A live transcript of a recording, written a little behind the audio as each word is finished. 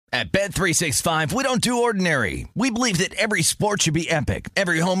At Bet365, we don't do ordinary. We believe that every sport should be epic.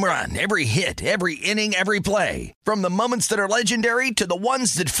 Every home run, every hit, every inning, every play. From the moments that are legendary to the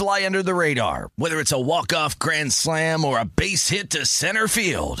ones that fly under the radar. Whether it's a walk-off grand slam or a base hit to center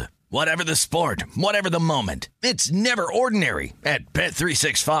field. Whatever the sport, whatever the moment. It's never ordinary at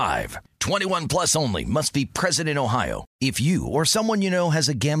Bet365. 21 plus only. Must be present in Ohio. If you or someone you know has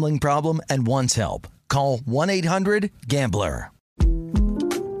a gambling problem and wants help, call 1-800-GAMBLER.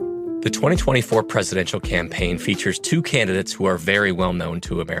 The 2024 presidential campaign features two candidates who are very well known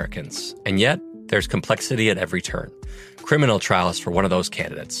to Americans. And yet, there's complexity at every turn. Criminal trials for one of those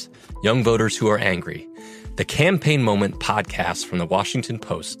candidates. Young voters who are angry. The Campaign Moment podcast from the Washington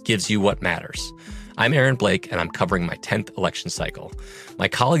Post gives you what matters. I'm Aaron Blake, and I'm covering my 10th election cycle. My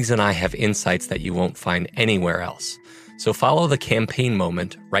colleagues and I have insights that you won't find anywhere else. So follow The Campaign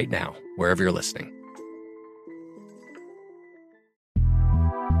Moment right now, wherever you're listening.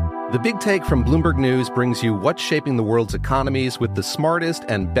 The Big Take from Bloomberg News brings you what's shaping the world's economies with the smartest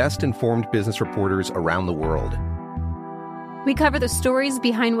and best-informed business reporters around the world. We cover the stories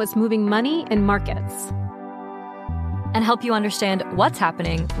behind what's moving money and markets. And help you understand what's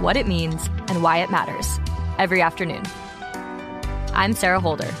happening, what it means, and why it matters every afternoon. I'm Sarah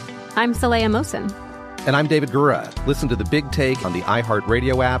Holder. I'm Saleha Mohsin. And I'm David Gura. Listen to The Big Take on the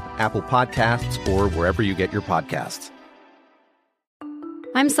iHeartRadio app, Apple Podcasts, or wherever you get your podcasts.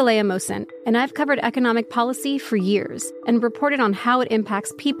 I'm Saleha Mohsin, and I've covered economic policy for years and reported on how it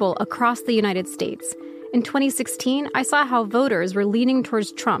impacts people across the United States. In 2016, I saw how voters were leaning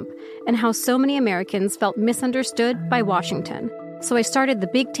towards Trump and how so many Americans felt misunderstood by Washington. So I started The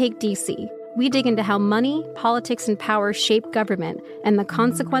Big Take DC. We dig into how money, politics, and power shape government and the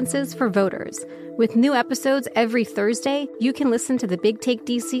consequences for voters. With new episodes every Thursday, you can listen to The Big Take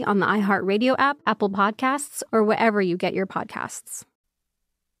DC on the iHeartRadio app, Apple Podcasts, or wherever you get your podcasts.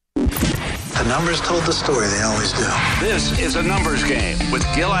 The numbers told the story, they always do. This is A Numbers Game with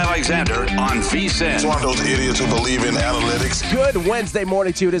Gil Alexander on VSiN. It's one of those idiots who believe in analytics. Good Wednesday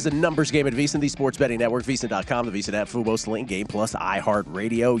morning to you. It is A Numbers Game at VSiN, the sports betting network, VSiN.com, the VSiN app, Fubo, Sling, Game Plus,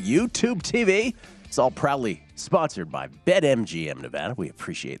 iHeartRadio, YouTube TV. It's all proudly sponsored by BetMGM Nevada. We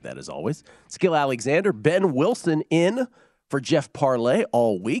appreciate that as always. It's Gil Alexander, Ben Wilson in for Jeff Parlay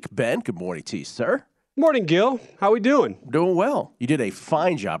all week. Ben, good morning to you, sir. Morning, Gil. How we doing? Doing well. You did a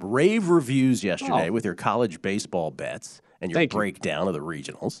fine job. Rave reviews yesterday with your college baseball bets and your breakdown of the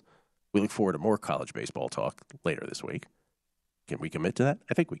regionals. We look forward to more college baseball talk later this week. Can we commit to that?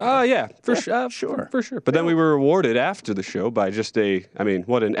 I think we can. Yeah, for sure. For sure. But then we were rewarded after the show by just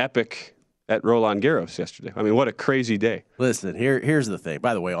what an epic at Roland Garros yesterday. I mean, what a crazy day. Listen, here's the thing.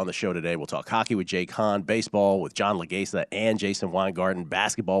 By the way, on the show today, we'll talk hockey with Jake Hahn, baseball with John Legasa and Jason Weingarten,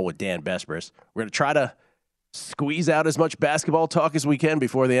 basketball with Dan Bespris. We're going to try to squeeze out as much basketball talk as we can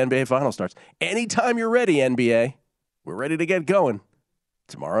before the NBA Finals starts. Anytime you're ready, NBA, we're ready to get going.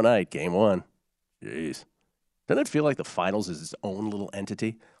 Tomorrow night, Game 1. Jeez. Doesn't it feel like the Finals is its own little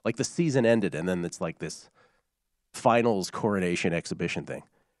entity? Like the season ended, and then it's like this Finals coronation exhibition thing.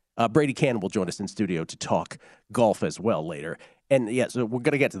 Brady Cannon will join us in studio to talk golf as well later. And, so we're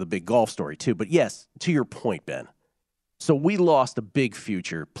going to get to the big golf story, too. But, yes, to your point, Ben. So we lost a big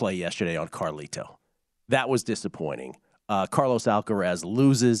future play yesterday on Carlito. That was disappointing. Carlos Alcaraz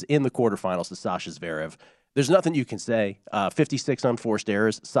loses in the quarterfinals to Sasha Zverev. There's nothing you can say. 56 unforced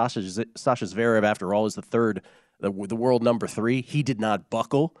errors. Sasha Zverev, after all, is the world number 3. He did not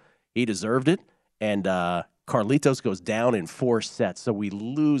buckle. He deserved it. And Carlitos goes down in 4 sets, so we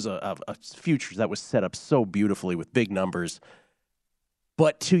lose a future that was set up so beautifully with big numbers.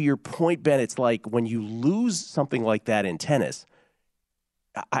 But to your point, Ben, it's like when you lose something like that in tennis,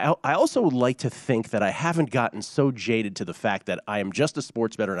 I also would like to think that I haven't gotten so jaded to the fact that I am just a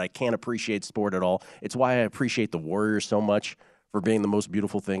sports bettor and I can't appreciate sport at all. It's why I appreciate the Warriors so much for being the most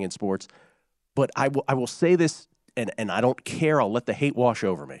beautiful thing in sports. But I will say this, and I don't care. I'll let the hate wash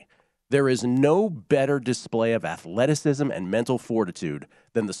over me. There is no better display of athleticism and mental fortitude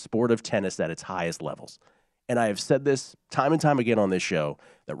than the sport of tennis at its highest levels. And I have said this time and time again on this show,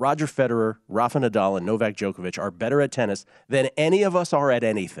 that Roger Federer, Rafa Nadal, and Novak Djokovic are better at tennis than any of us are at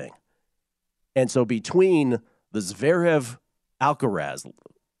anything. And so between the Zverev-Alcaraz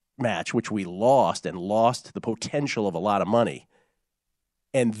match, which we lost and lost the potential of a lot of money,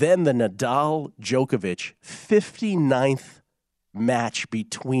 and then the Nadal-Djokovic 59th match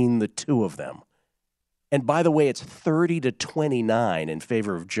between the two of them. And by the way, it's 30-29 in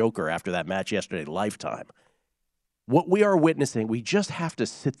favor of Joker after that match yesterday, lifetime. What we are witnessing, we just have to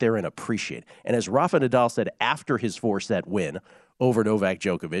sit there and appreciate. And as Rafa Nadal said after his 4-set win over Novak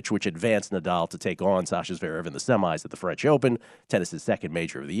Djokovic, which advanced Nadal to take on Sasha Zverev in the semis at the French Open, tennis's second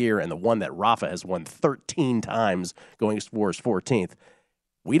major of the year, and the one that Rafa has won 13 times, going for his 14th.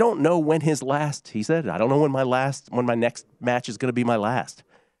 We don't know when his last, he said, I don't know when my next match is going to be my last.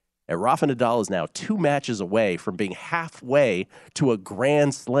 And Rafa Nadal is now 2 matches away from being halfway to a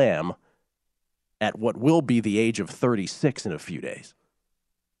Grand Slam at what will be the age of 36 in a few days.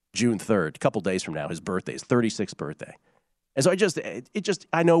 June 3rd, a couple days from now, his birthday, his 36th birthday. And so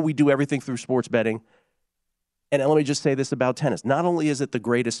I know we do everything through sports betting. And let me just say this about tennis. Not only is it the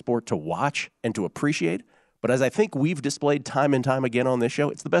greatest sport to watch and to appreciate, but as I think we've displayed time and time again on this show,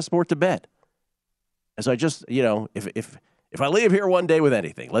 it's the best sport to bet. And so if I leave here one day with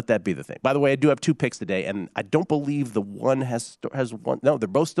anything, let that be the thing. By the way, I do have 2 picks today, and I don't believe the one has one. No, they're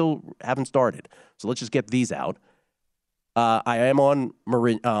both still haven't started. So let's just get these out. I am on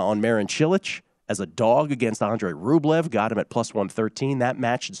Marin Cilic as a dog against Andrei Rublev. Got him at plus 113. That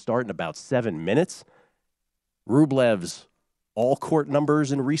match should start in about 7 minutes. Rublev's all-court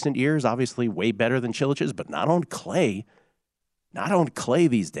numbers in recent years, obviously way better than Cilic's, but not on clay. Not on clay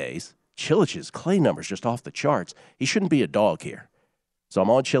these days. Cilic's clay numbers just off the charts. He shouldn't be a dog here. So I'm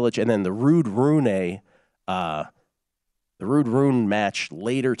on Cilic, and then the Ruud Rune match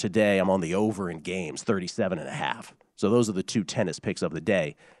later today, I'm on the over in games, 37.5. So those are the 2 tennis picks of the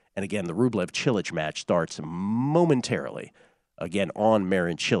day. And again, the Rublev-Cilic match starts momentarily. Again, on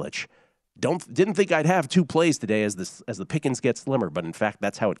Marin Cilic. Didn't think I'd have 2 plays today as the pickings get slimmer, but in fact,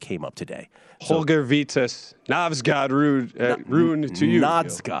 that's how it came up today. Holger Vitus, Navsgaard, Rune to you.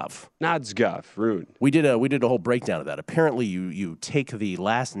 Nadzgov, Rune. We did a whole breakdown of that. Apparently, you take the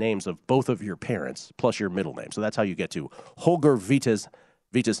last names of both of your parents plus your middle name. So that's how you get to Holger Vitus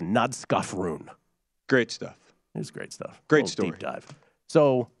Nadzgov Rune. Great stuff. It was great stuff. Great story. Deep dive.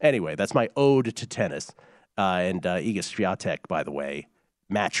 So anyway, that's my ode to tennis. And Iga Swiatek, by the way,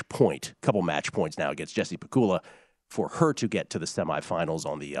 couple match points now against Jessie Pegula for her to get to the semifinals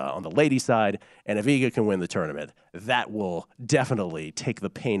on the ladies' side. And if Iga can win the tournament, that will definitely take the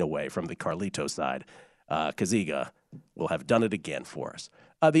pain away from the Carlito side, because Iga will have done it again for us.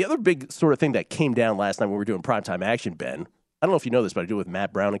 The other big sort of thing that came down last night when we were doing primetime action, Ben, I don't know if you know this, but I do it with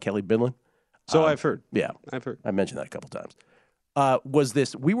Matt Brown and Kelly Bidlin. So I've heard. Yeah. I've heard. I mentioned that a couple times. Was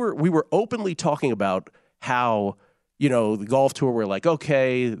this, we were openly talking about how, the golf tour, we're like,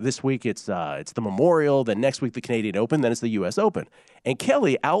 okay, this week it's the Memorial, then next week the Canadian Open, then it's the U.S. Open. And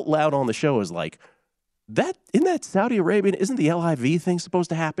Kelly out loud on the show is like, in that Saudi Arabian, isn't the LIV thing supposed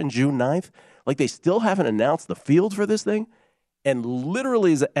to happen June 9th? Like, they still haven't announced the field for this thing? And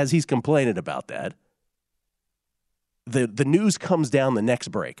literally, as he's complaining about that, the news comes down the next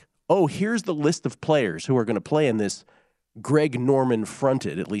break. Oh, here's the list of players who are going to play in this Greg Norman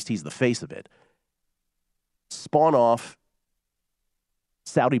fronted, at least he's the face of it, spawn off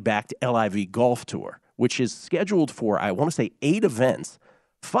Saudi-backed LIV Golf Tour, which is scheduled for, I want to say, 8 events,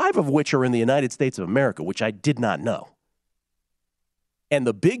 5 of which are in the United States of America, which I did not know. And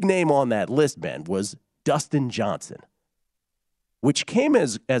the big name on that list, Ben, was Dustin Johnson, which came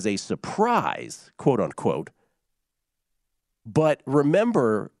as a surprise, quote unquote. But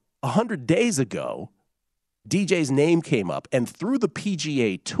remember, 100 days ago, DJ's name came up, and through the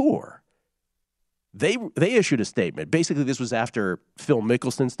PGA Tour, they issued a statement. Basically, this was after Phil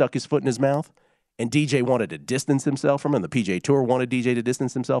Mickelson stuck his foot in his mouth, and DJ wanted to distance himself from it, and the PGA Tour wanted DJ to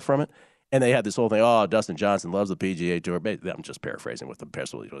distance himself from it. And they had this whole thing, Dustin Johnson loves the PGA Tour. I'm just paraphrasing what the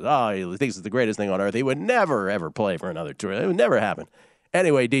press release was. He thinks it's the greatest thing on earth. He would never, ever play for another tour. It would never happen.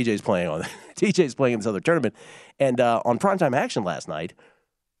 Anyway, DJ's playing in this other tournament. And on Primetime Action last night,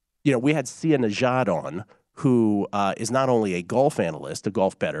 we had Sia Nejad on, who is not only a golf analyst, a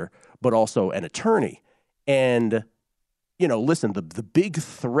golf bettor, but also an attorney. And, listen, the big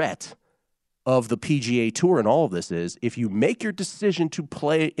threat of the PGA Tour and all of this is, if you make your decision to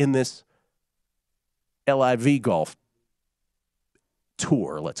play in this LIV Golf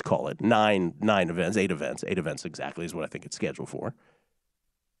Tour, let's call it, 8 events exactly is what I think it's scheduled for.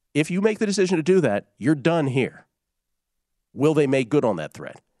 If you make the decision to do that, you're done here. Will they make good on that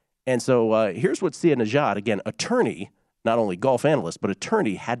threat? And so here's what Sia Nejad, again, attorney, not only golf analyst, but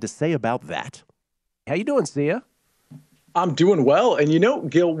attorney, had to say about that. How you doing, Sia? I'm doing well.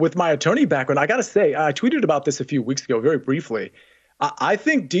 And Gil, with my attorney background, I got to say, I tweeted about this a few weeks ago, very briefly. I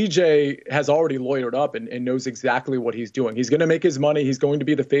think DJ has already lawyered up and knows exactly what he's doing. He's going to make his money. He's going to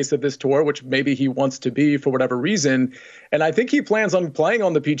be the face of this tour, which maybe he wants to be for whatever reason. And I think he plans on playing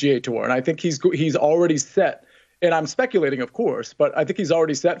on the PGA Tour. And I think he's already set. And I'm speculating, of course, but I think he's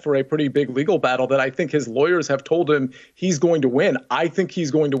already set for a pretty big legal battle that I think his lawyers have told him he's going to win. I think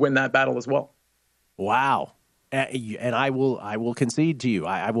he's going to win that battle as well. Wow. And I will concede to you.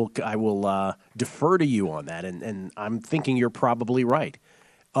 I will defer to you on that. And I'm thinking you're probably right.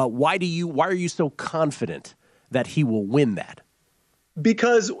 Why are you so confident that he will win that?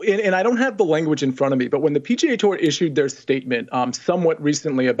 Because, and I don't have the language in front of me, but when the PGA Tour issued their statement somewhat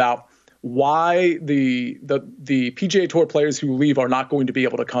recently about why the PGA Tour players who leave are not going to be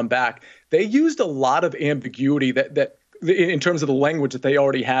able to come back, they used a lot of ambiguity that in terms of the language that they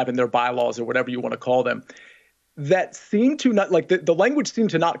already have in their bylaws or whatever you want to call them, that seemed to not, like, the language seemed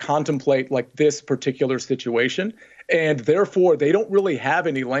to not contemplate like this particular situation. And therefore, they don't really have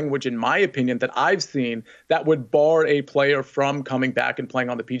any language, in my opinion, that I've seen that would bar a player from coming back and playing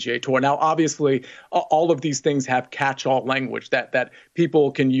on the PGA Tour. Now, obviously, all of these things have catch-all language that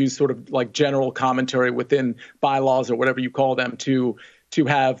people can use, sort of like general commentary within bylaws or whatever you call them, to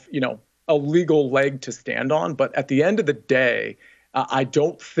have, a legal leg to stand on. But at the end of the day, I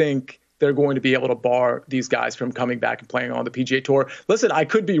don't think they're going to be able to bar these guys from coming back and playing on the PGA Tour. Listen, I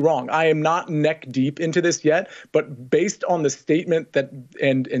could be wrong. I am not neck deep into this yet, but based on the statement that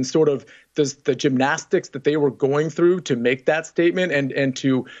and sort of the gymnastics that they were going through to make that statement and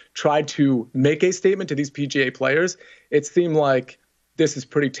to try to make a statement to these PGA players, it seemed like this is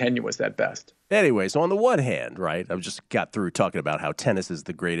pretty tenuous at best. Anyway, so on the one hand, right, I've just got through talking about how tennis is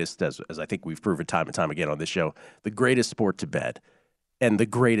the greatest, as I think we've proven time and time again on this show, the greatest sport to bet and the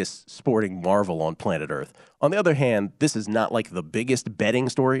greatest sporting marvel on planet Earth. On the other hand, this is not like the biggest betting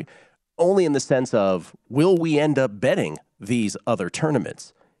story, only in the sense of, will we end up betting these other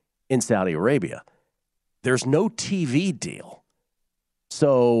tournaments in Saudi Arabia? There's no TV deal.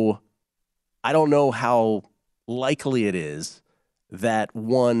 So I don't know how likely it is that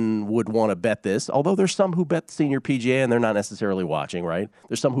one would want to bet this, although there's some who bet Senior PGA and they're not necessarily watching, right?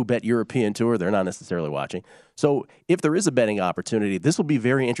 There's some who bet European Tour, they're not necessarily watching. So if there is a betting opportunity, this will be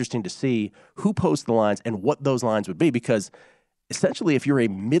very interesting to see who posts the lines and what those lines would be, because essentially if you're a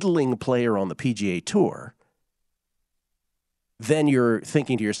middling player on the PGA Tour, then you're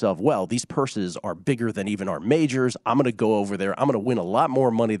thinking to yourself, well, these purses are bigger than even our majors. I'm going to go over there. I'm going to win a lot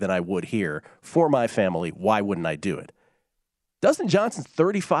more money than I would here for my family. Why wouldn't I do it? Dustin Johnson's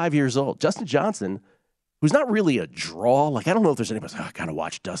 35 years old. Justin Johnson, who's not really a draw. Like, I don't know if there's anybody, I got to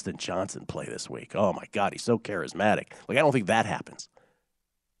watch Dustin Johnson play this week. Oh, my God, he's so charismatic. Like, I don't think that happens.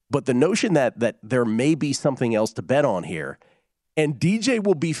 But the notion that there may be something else to bet on here, and DJ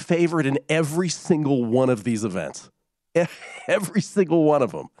will be favored in every single one of these events. Every single one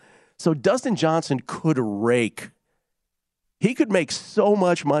of them. So Dustin Johnson could rake. He could make so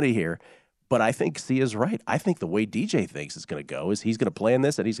much money here. But I think Sia's right. I think the way DJ thinks it's going to go is he's going to play in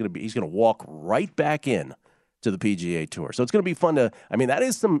this, and he's going to walk right back in to the PGA Tour. So it's going to be fun to. I mean, that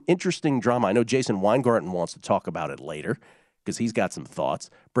is some interesting drama. I know Jason Weingarten wants to talk about it later because he's got some thoughts.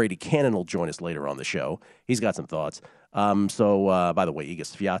 Brady Cannon will join us later on the show. He's got some thoughts. So by the way, Iga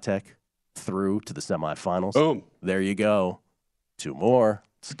Swiatek through to the semifinals. Boom. There you go. 2 more.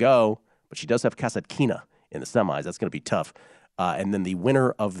 Let's go. But she does have Kasatkina in the semis. That's going to be tough. And then the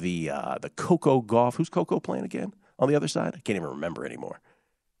winner of the Coco Golf. Who's Coco playing again on the other side? I can't even remember anymore.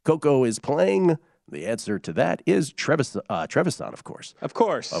 Coco is playing. The answer to that is Trevisan, of course. Of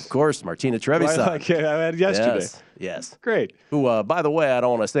course. Of course, Martina Trevisan. Like I had yesterday. Yes. Great. Who, by the way, I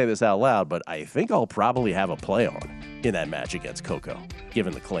don't want to say this out loud, but I think I'll probably have a play on in that match against Coco,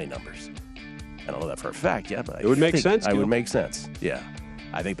 given the clay numbers. I don't know that for a fact yet, but it would make sense. It would make sense. Yeah.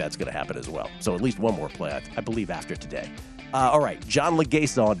 I think that's going to happen as well. So at least one more play, I believe, after today. All right, John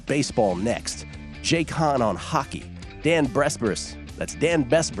Legasa on baseball next. Jake Hahn on hockey. Dan Besbris, that's Dan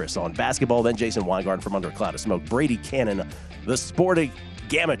Besbris on basketball. Then Jason Weingarten from Under a Cloud of Smoke. Brady Cannon, the sporting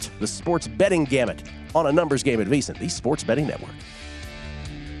gamut, the sports betting gamut on a numbers game at VSiN, the Sports Betting Network.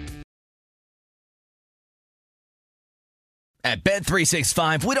 At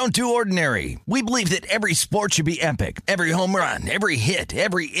Bet365, we don't do ordinary. We believe that every sport should be epic. Every home run, every hit,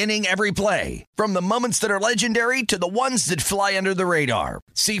 every inning, every play. From the moments that are legendary to the ones that fly under the radar.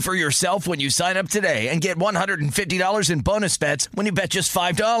 See for yourself when you sign up today and get $150 in bonus bets when you bet just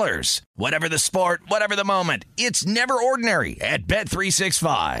 $5. Whatever the sport, whatever the moment, it's never ordinary at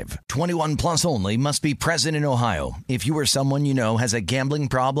Bet365. 21 plus only. Must be present in Ohio. If you or someone you know has a gambling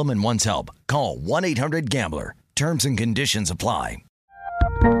problem and wants help, call 1-800-GAMBLER. Terms and conditions apply.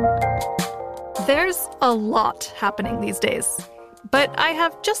 There's a lot happening these days, but I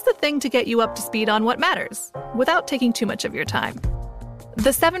have just the thing to get you up to speed on what matters without taking too much of your time.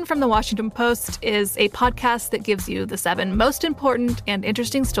 The 7 from the Washington Post is a podcast that gives you the 7 most important and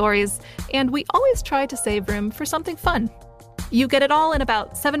interesting stories, and we always try to save room for something fun. You get it all in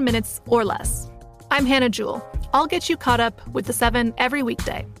about 7 minutes or less. I'm Hannah Jewell. I'll get you caught up with the 7 every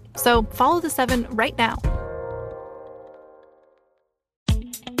weekday. So follow the 7 right now.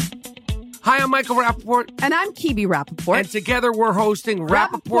 Hi, I'm Michael Rappaport. And I'm Kibi Rappaport. And together we're hosting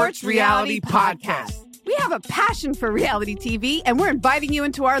Rappaport's Reality Podcast. We have a passion for reality TV, and we're inviting you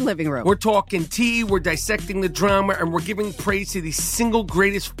into our living room. We're talking tea, we're dissecting the drama, and we're giving praise to the single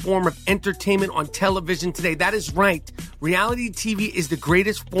greatest form of entertainment on television today. That is right. Reality TV is the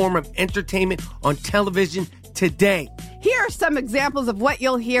greatest form of entertainment on television today. Here are some examples of what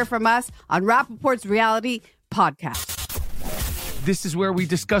you'll hear from us on Rappaport's Reality Podcast. This is where we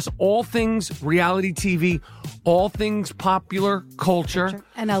discuss all things reality TV, all things popular culture.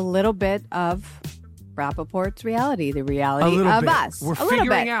 And a little bit of Rappaport's reality, the reality of us. We're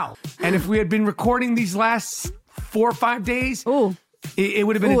figuring out. And if we had been recording these last 4 or 5 days, it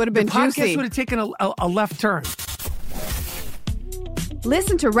would have been, the podcast juicy. would have taken a left turn.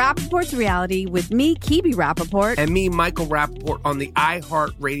 Listen to Rappaport's Reality with me, Kibi Rappaport. And me, Michael Rappaport, on the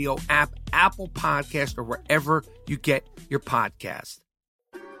iHeartRadio app, Apple Podcast, or wherever you get your podcast.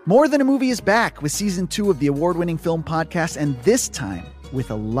 More Than a Movie is back with Season 2 of the award-winning film podcast, and this time with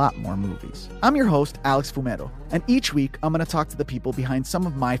a lot more movies. I'm your host, Alex Fumero, and each week I'm going to talk to the people behind some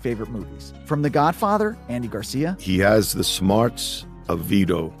of my favorite movies. From The Godfather, Andy Garcia. He has the smarts of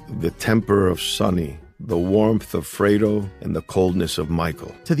Vito, the temper of Sonny, the warmth of Fredo, and the coldness of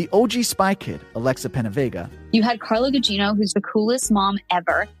Michael. To the OG Spy Kid, Alexa Penavega. You had Carla Gugino, who's the coolest mom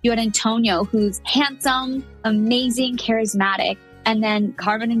ever. You had Antonio, who's handsome, amazing, charismatic. And then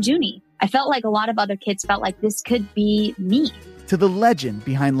Carmen and Junie. I felt like a lot of other kids felt like this could be me. To the legend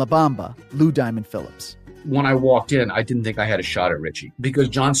behind La Bamba, Lou Diamond Phillips. When I walked in, I didn't think I had a shot at Richie because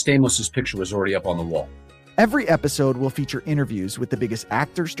John Stamos' picture was already up on the wall. Every episode will feature interviews with the biggest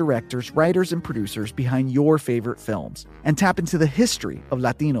actors, directors, writers, and producers behind your favorite films and tap into the history of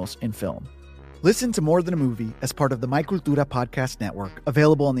Latinos in film. Listen to More Than a Movie as part of the My Cultura Podcast Network,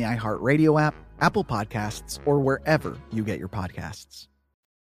 available on the iHeartRadio app, Apple Podcasts, or wherever you get your podcasts.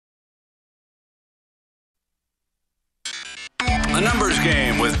 The Numbers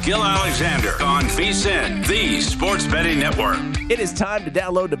Game with Gil Alexander on VSiN, the Sports Betting Network. It is time to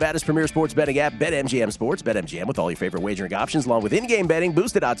download Nevada's premier sports betting app, BetMGM Sports. BetMGM with all your favorite wagering options, along with in-game betting,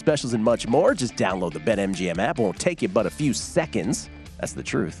 boosted odds specials, and much more. Just download the BetMGM app. It won't take you but a few seconds. That's the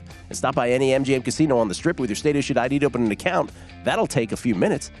truth. And stop by any MGM casino on the Strip with your state-issued ID to open an account. That'll take a few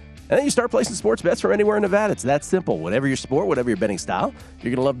minutes. And then you start placing sports bets from anywhere in Nevada. It's that simple. Whatever your sport, whatever your betting style,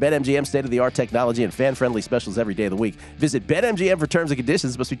 you're going to love BetMGM's state-of-the-art technology and fan-friendly specials every day of the week. Visit BetMGM for terms and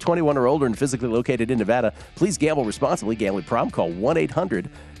conditions. Must be 21 or older and physically located in Nevada. Please gamble responsibly. Gambling problem? Call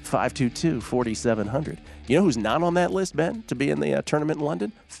 1-800-522-4700. You know who's not on that list, Ben, to be in the tournament in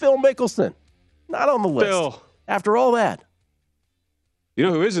London? Phil Mickelson. Not on the list. Phil. After all that. You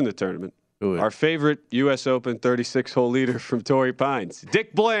know who is in the tournament? Who is? Our favorite U.S. Open 36-hole leader from Torrey Pines,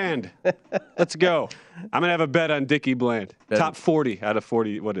 Dick Bland. Let's go. I'm going to have a bet on Dickie Bland. Top 40 out of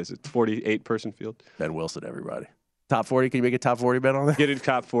 40, what is it, 48-person field? Ben Wilson, everybody. Top 40? Can you make a top 40 bet on that? Get a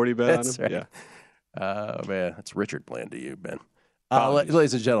top 40 bet on him? Right. Yeah. Oh, man. That's Richard Bland to you, Ben.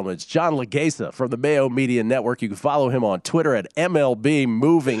 Ladies and gentlemen, it's John Legesa from the Mayo Media Network. You can follow him on Twitter at MLB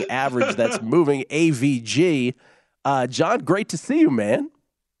Moving Average. That's Moving AVG. John, great to see you, man.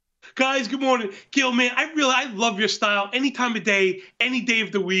 Guys, good morning. Gil, man, I love your style. Any time of day, any day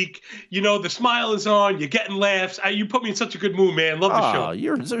of the week. You know, the smile is on. You're getting laughs. You put me in such a good mood, man. Love the show.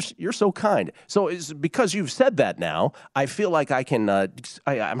 You're so kind. So it's because you've said that now, I feel like I can,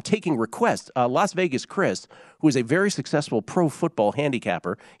 I'm taking requests. Las Vegas Chris, who is a very successful pro football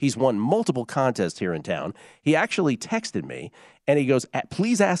handicapper. He's won multiple contests here in town. He actually texted me, and he goes,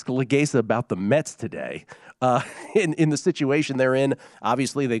 please ask Legesa about the Mets today. In the situation they're in,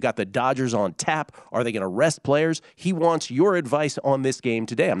 obviously they got the Dodgers on tap. Are they going to rest players? He wants your advice on this game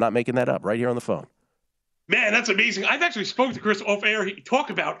today. I'm not making that up. Right here on the phone. Man, that's amazing. I've actually spoken to Chris off air. He talked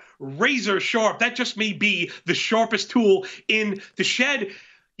about razor sharp. That just may be the sharpest tool in the shed.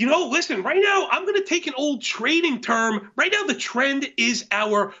 You know, listen, right now I'm going to take an old trading term. Right now the trend is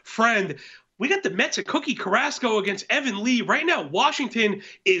our friend. We got the Mets at Cookie Carrasco against Evan Lee. Right now, Washington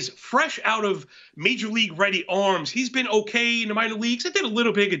is fresh out of Major League Ready arms. He's been okay in the minor leagues. I did a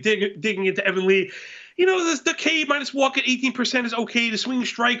little bit of digging into Evan Lee. You know, the K minus walk at 18% is okay. The swing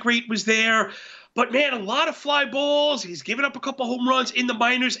strike rate was there. But, man, a lot of fly balls. He's given up a couple home runs in the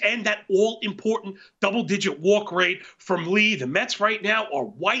minors and that all-important double-digit walk rate from Lee. The Mets right now are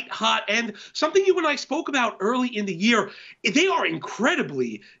white hot. And something you and I spoke about early in the year, they are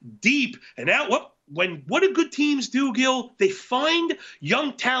incredibly deep. And now, what do good teams do, Gil? They find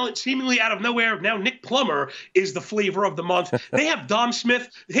young talent seemingly out of nowhere. Now Nick Plummer is the flavor of the month. They have Dom Smith.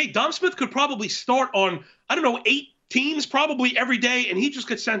 Hey, Dom Smith could probably start on, 8 teams probably every day, and he just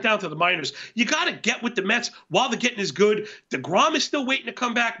gets sent down to the minors. You got to get with the Mets while the getting is good. DeGrom is still waiting to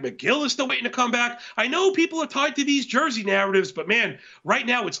come back. McGill is still waiting to come back. I know people are tied to these jersey narratives, but man, right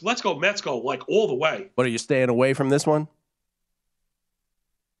now it's let's go Mets go, like all the way. What, are you staying away from this one?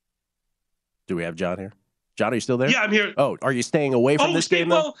 Do we have John here? John, are you still there? Yeah, I'm here. Oh, are you staying away from this game,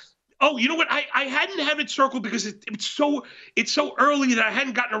 though? Oh, you know what? I hadn't have it circled because it's so early that I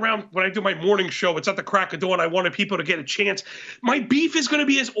hadn't gotten around when I do my morning show. It's at the crack of dawn. I wanted people to get a chance. My beef is going to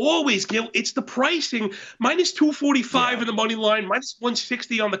be, as always, Gil, it's the pricing. Minus 245 in the money line, minus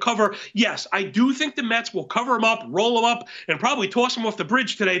 160 on the cover. Yes, I do think the Mets will cover them up, roll them up, and probably toss them off the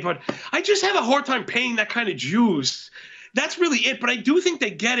bridge today. But I just have a hard time paying that kind of juice. That's really it. But I do think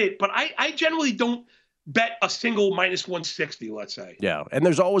they get it. But I generally don't bet a single minus 160, let's say. Yeah, and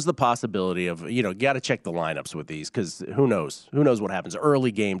there's always the possibility of, you got to check the lineups with these because who knows? Who knows what happens?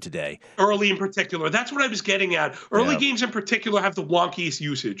 Early game today. Early in particular. That's what I was getting at. Early games in particular have the wonkiest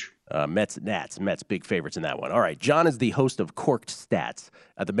usage. Mets, big favorites in that one. All right, John is the host of Corked Stats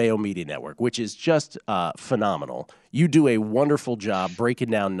at the Mayo Media Network, which is just phenomenal. You do a wonderful job breaking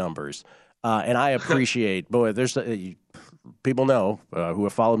down numbers, and I appreciate, boy, there's people know who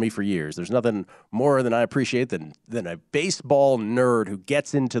have followed me for years. There's nothing more than I appreciate than a baseball nerd who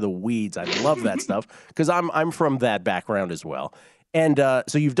gets into the weeds. I love that stuff because I'm from that background as well. And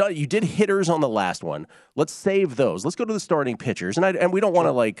so you did hitters on the last one. Let's save those. Let's go to the starting pitchers. And we don't want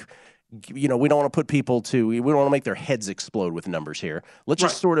to we don't want to put people we don't want to make their heads explode with numbers here. Let's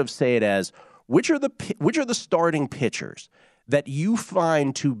just sort of say it as which are the starting pitchers that you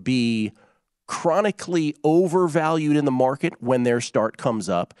find to be chronically overvalued in the market when their start comes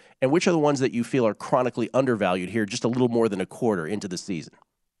up, and which are the ones that you feel are chronically undervalued here just a little more than a quarter into the season?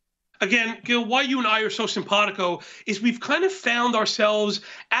 Again, Gil, why you and I are so simpatico is we've kind of found ourselves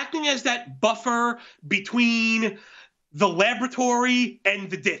acting as that buffer between the laboratory and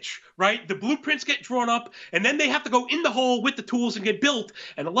the ditch, right? The blueprints get drawn up, and then they have to go in the hole with the tools and get built.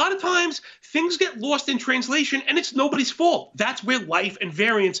 And a lot of times, things get lost in translation, and it's nobody's fault. That's where life and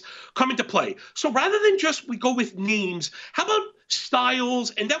variance come into play. So rather than just we go with names, how about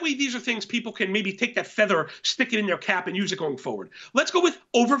styles? And that way, these are things people can maybe take that feather, stick it in their cap, and use it going forward. Let's go with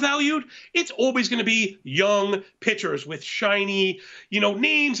overvalued. It's always going to be young pitchers with shiny,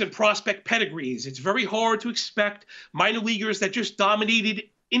 names and prospect pedigrees. It's very hard to expect minor leaguers that just dominated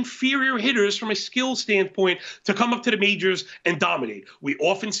inferior hitters from a skill standpoint to come up to the majors and dominate. We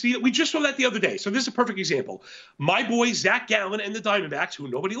often see it. We just saw that the other day. So this is a perfect example. My boy, Zach Gallen and the Diamondbacks, who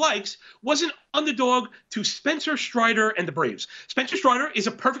nobody likes, was an underdog to Spencer Strider and the Braves. Spencer Strider is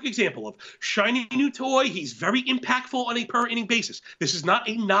a perfect example of shiny new toy. He's very impactful on a per-inning basis. This is not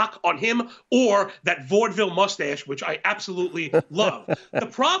a knock on him or that vaudeville mustache, which I absolutely love. The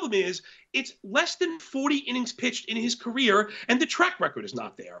problem is it's less than 40 innings pitched in his career, and the track record is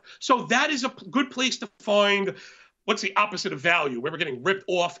not there. So that is a good place to find what's the opposite of value, where we're getting ripped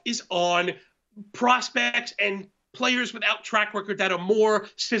off, is on prospects and players without track record that are more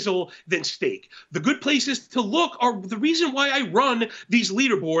sizzle than steak. The good places to look are the reason why I run these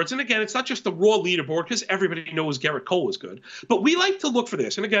leaderboards. And again, it's not just the raw leaderboard because everybody knows Garrett Cole is good. But we like to look for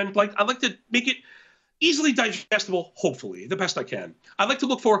this. And again, I like to make it easily digestible, hopefully, the best I can. I like to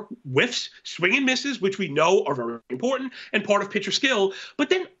look for whiffs, swing and misses, which we know are very important and part of pitcher skill,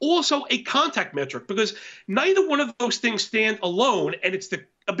 but then also a contact metric, because neither one of those things stand alone, and it's the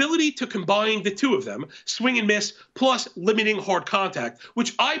ability to combine the two of them, swing and miss, plus limiting hard contact,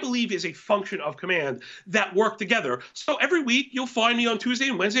 which I believe is a function of command that work together. So every week, you'll find me on Tuesday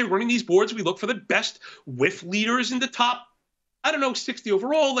and Wednesday running these boards. We look for the best whiff leaders in the top 60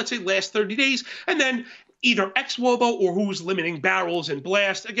 overall, let's say last 30 days, and then either ex-Wobo or who's limiting barrels and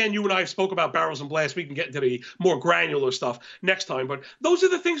blast. Again, you and I spoke about barrels and blast. We can get into the more granular stuff next time, but those are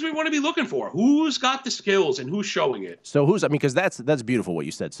the things we want to be looking for. Who's got the skills and who's showing it? So because that's beautiful what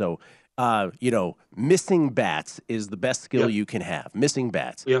you said. So, missing bats is the best skill you can have. Missing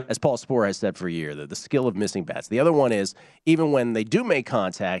bats. Yeah. As Paul Sporer has said for a year, the skill of missing bats. The other one is, even when they do make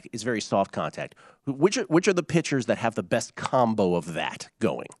contact, it's very soft contact. Which are the pitchers that have the best combo of that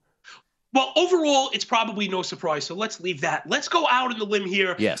going? Well, overall, it's probably no surprise, so let's leave that. Let's go out on the limb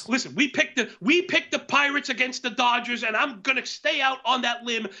here. Yes. Listen, we picked the Pirates against the Dodgers, and I'm going to stay out on that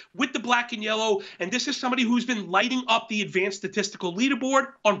limb with the black and yellow, and this is somebody who's been lighting up the advanced statistical leaderboard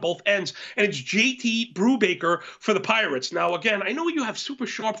on both ends, and it's JT Brubaker for the Pirates. Now, again, I know you have super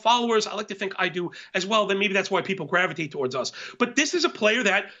sharp followers. I like to think I do as well. Then maybe that's why people gravitate towards us. But this is a player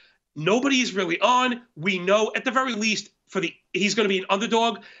that nobody is really on. We know, at the very least, he's going to be an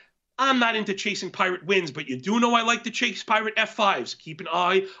underdog. I'm not into chasing Pirate wins, but you do know I like to chase Pirate F5s. Keep an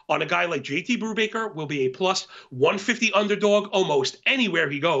eye on a guy like JT Brubaker, will be a plus 150 underdog almost anywhere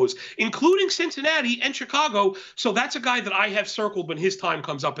he goes, including Cincinnati and Chicago. So that's a guy that I have circled when his time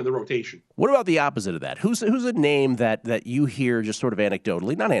comes up in the rotation. What about the opposite of that? Who's a name that you hear just sort of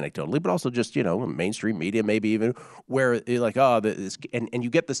anecdotally, not anecdotally, but also just, mainstream media, maybe even, where you're like, and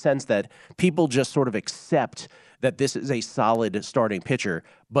you get the sense that people just sort of accept that this is a solid starting pitcher,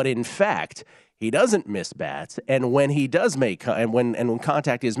 but in fact, he doesn't miss bats, and when he does make and when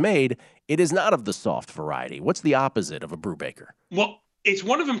contact is made, it is not of the soft variety. What's the opposite of a Brubaker? Well, it's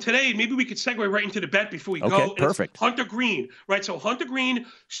one of them today. Maybe we could segue right into the bet before we go. Okay, perfect. Hunter Green, right? So Hunter Green,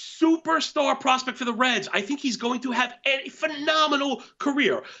 superstar prospect for the Reds. I think he's going to have a phenomenal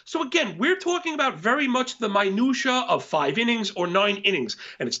career. So again, we're talking about very much the minutia of 5 innings or 9 innings.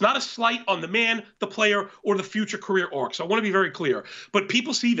 And it's not a slight on the man, the player, or the future career arc. So I want to be very clear. But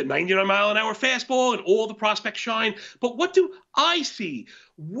people see the 99-mile-an-hour fastball and all the prospects shine. But what do I see?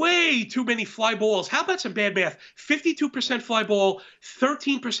 Way too many fly balls. How about some bad math? 52% fly ball,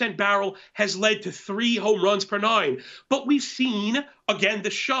 13% barrel has led to 3 home runs per 9. But we've seen, again,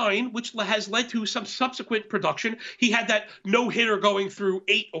 the shine, which has led to some subsequent production. He had that no-hitter going through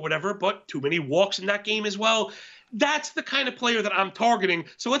 8 or whatever, but too many walks in that game as well. That's the kind of player that I'm targeting.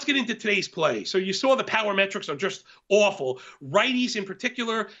 So let's get into today's play. So you saw the power metrics are just awful. Righties in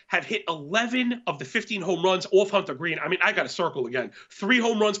particular have hit 11 of the 15 home runs off Hunter Green. I mean, I got to circle again. 3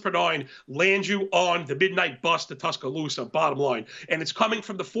 home runs per 9 land you on the midnight bus to Tuscaloosa, bottom line. And it's coming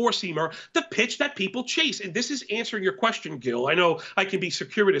from the 4-seamer, the pitch that people chase. And this is answering your question, Gil. I know I can be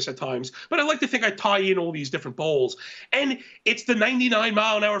circuitous at times, but I like to think I tie in all these different bowls. And it's the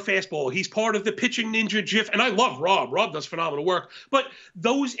 99-mile-an-hour fastball. He's part of the pitching ninja GIF, and I love Rob. Rob does phenomenal work. But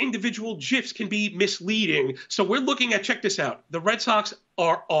those individual GIFs can be misleading. So we're looking at, check this out. The Red Sox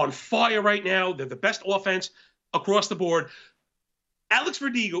are on fire right now. They're the best offense across the board. Alex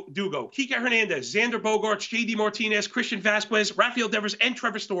Verdugo, Kike Hernandez, Xander Bogaerts, J.D. Martinez, Christian Vasquez, Rafael Devers, and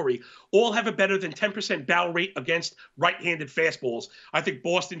Trevor Story all have a better than 10% barrel rate against right-handed fastballs. I think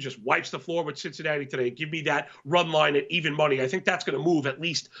Boston just wipes the floor with Cincinnati today. Give me that run line at even money. I think that's going to move at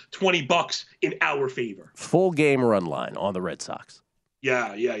least $20 in our favor. Full game run line on the Red Sox.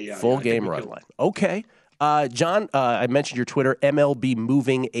 Yeah. Full game run line. Okay. John, I mentioned your Twitter, MLB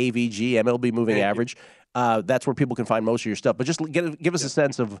Moving AVG, MLB Moving Average. That's where people can find most of your stuff. But just give us a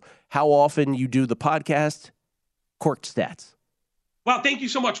sense of how often you do the podcast, Corked Stats. Wow, thank you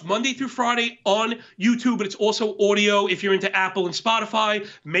so much. Monday through Friday on YouTube, but it's also audio if you're into Apple and Spotify,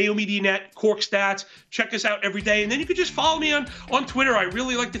 Mayo Media Net, Cork Stats. Check us out every day. And then you can just follow me on Twitter. I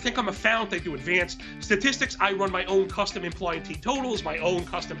really like to think I'm a fount. I do advanced statistics. I run my own custom implying T totals, my own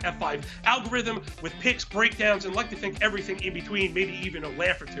custom F5 algorithm with picks, breakdowns, and like to think everything in between, maybe even a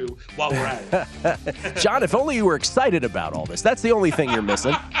laugh or two while we're at it. John, if only you were excited about all this. That's the only thing you're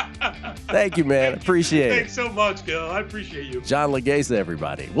missing. Thank you, man. Appreciate it. Thanks so much, Gil. I appreciate you. John Legasa,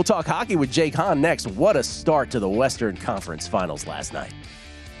 everybody. We'll talk hockey with Jake Hahn next. What a start to the Western Conference Finals last night.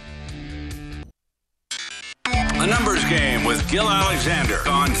 A numbers game with Gil Alexander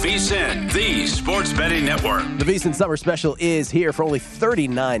on VSiN, the Sports Betting Network. The VSiN Summer Special is here for only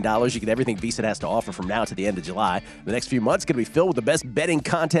 $39. You get everything VSiN has to offer from now to the end of July. The next few months going to be filled with the best betting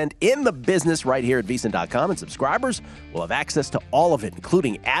content in the business right here at VSiN.com. And subscribers will have access to all of it,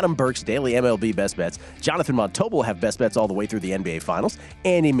 including Adam Burke's daily MLB best bets. Jonathan Montoba will have best bets all the way through the NBA Finals.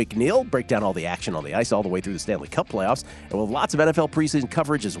 Andy McNeil break down all the action on the ice all the way through the Stanley Cup playoffs. And we'll have lots of NFL preseason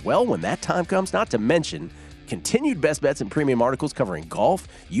coverage as well when that time comes, not to mention continued best bets and premium articles covering golf,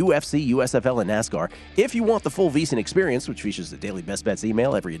 UFC, USFL, and NASCAR. If you want the full VSiN experience, which features the daily best bets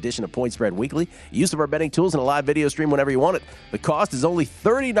email, every edition of Point Spread Weekly, use of our betting tools, and a live video stream whenever you want it, the cost is only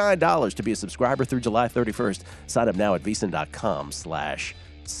 $39 to be a subscriber through July 31st. Sign up now at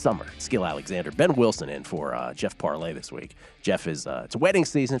VSiN.com/summer. Gil Alexander, Ben Wilson in for Jeff Parlay this week. Jeff is it's wedding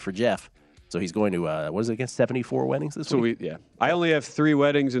season for Jeff. So he's going to, 74 weddings this week? I only have 3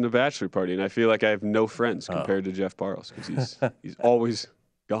 weddings and a bachelor party, and I feel like I have no friends compared to Jeff Parles because he's always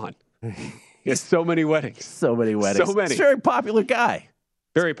gone. He has so many weddings. So many weddings. So many. He's a very popular guy.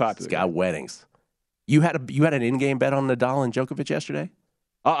 Very popular. He's got weddings. You had an in-game bet on Nadal and Djokovic yesterday?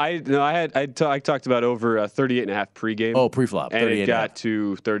 I talked about over 38.5 pregame. Oh, pre-flop. And it got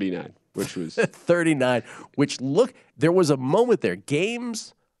to 39, which was 39. Which there was a moment there.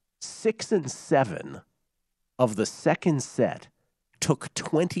 Games 6 and 7 of the second set took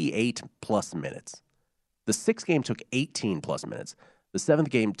 28 plus minutes. The 6th game took 18 plus minutes. The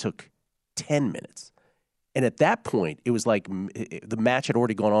 7th game took 10 minutes. And at that point, it was like the match had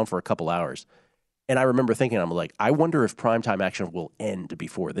already gone on for a couple hours. And I remember thinking, I'm like, I wonder if primetime action will end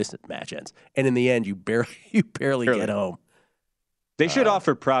before this match ends. And in the end, you barely get home. They should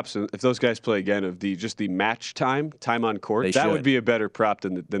offer props if those guys play again of the match time on court. That would be a better prop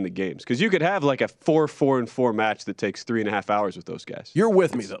than the games, because you could have like a 4-4-4 match that takes 3.5 hours with those guys. You're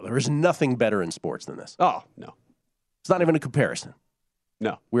with me though. There is nothing better in sports than this. Oh no, it's not even a comparison.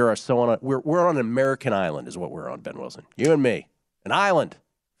 No, we're on an American island, is what we're on, Ben Wilson. You and me, an island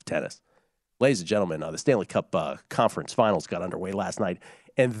of tennis. Ladies and gentlemen, the Stanley Cup Conference Finals got underway last night,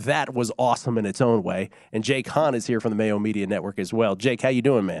 and that was awesome in its own way. And Jake Hahn is here from the Mayo Media Network as well. Jake, how you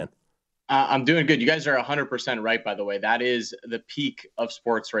doing, man? I'm doing good. You guys are 100% right, by the way. That is the peak of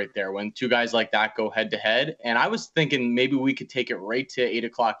sports right there, when two guys like that go head-to-head. And I was thinking maybe we could take it right to 8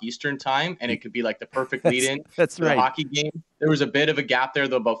 o'clock Eastern time, and it could be like the perfect lead-in to the hockey game. There was a bit of a gap there,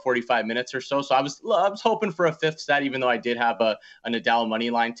 though, about 45 minutes or so. So I was hoping for a fifth set, even though I did have a Nadal money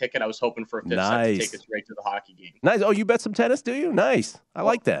line ticket. I was hoping for a fifth set to take us right to the hockey game. Nice. Oh, you bet some tennis, do you? Nice. I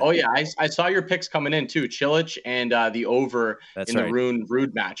like that. Oh, yeah. I saw your picks coming in, too. Cilic and the over the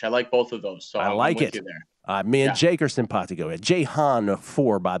Rune-Ruud match. I like both of those. So I like it. Me and Jake are simpatico. Jay Hahn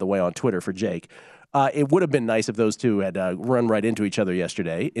 4, by the way, on Twitter for Jake. It would have been nice if those two had run right into each other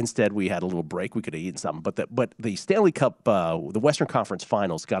yesterday. Instead, we had a little break. We could have eaten something. But the Stanley Cup, the Western Conference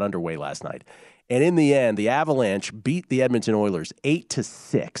Finals got underway last night. And in the end, the Avalanche beat the Edmonton Oilers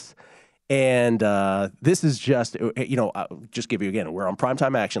 8-6. And this is just, just give you again, we're on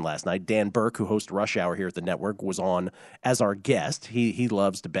primetime action last night. Dan Burke, who hosts Rush Hour here at the network, was on as our guest. He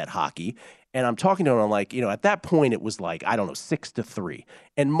loves to bet hockey. And I'm talking to him, I'm like, at that point it was like, 6-3.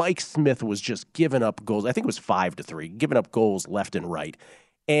 And Mike Smith was just giving up goals. I think it was 5-3, giving up goals left and right.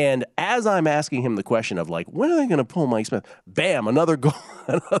 And as I'm asking him the question of like, when are they going to pull Mike Smith? Bam, another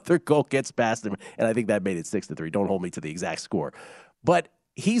goal gets past him. And I think that made it 6-3. Don't hold me to the exact score. But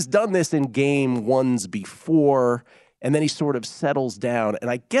he's done this in game ones before, and then he sort of settles down. And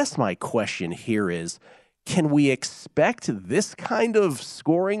I guess my question here is, can we expect this kind of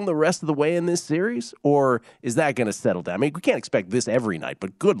scoring the rest of the way in this series? Or is that going to settle down? I mean, we can't expect this every night,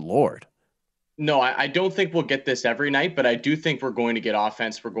 but good Lord. No, I don't think we'll get this every night, but I do think we're going to get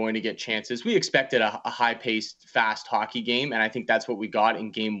offense. We're going to get chances. We expected a high-paced, fast hockey game, and I think that's what we got in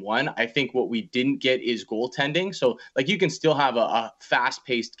game one. I think what we didn't get is goaltending. So, you can still have a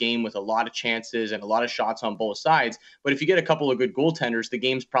fast-paced game with a lot of chances and a lot of shots on both sides, but if you get a couple of good goaltenders, the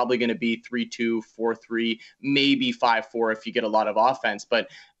game's probably going to be 3-2, 4-3, maybe 5-4 if you get a lot of offense. But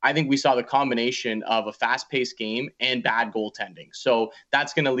I think we saw the combination of a fast-paced game and bad goaltending. So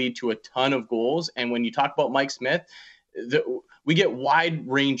that's going to lead to a ton of goals. And when you talk about Mike Smith, we get wide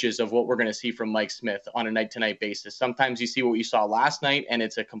ranges of what we're going to see from Mike Smith on a night-to-night basis. Sometimes you see what you saw last night, and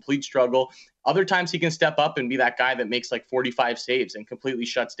it's a complete struggle. Other times he can step up and be that guy that makes like 45 saves and completely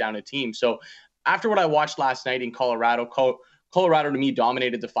shuts down a team. So after what I watched last night in Colorado, Colorado to me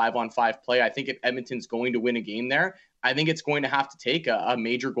dominated the 5-on-5 play. I think if Edmonton's going to win a game there, I think it's going to have to take a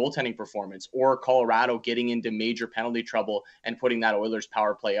major goaltending performance or Colorado getting into major penalty trouble and putting that Oilers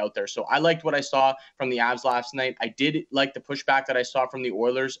power play out there. So I liked what I saw from the Avs last night. I did like the pushback that I saw from the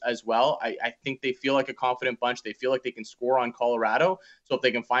Oilers as well. I think they feel like a confident bunch. They feel like they can score on Colorado. So if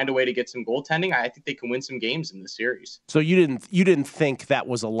they can find a way to get some goaltending, I think they can win some games in the series. So you didn't think that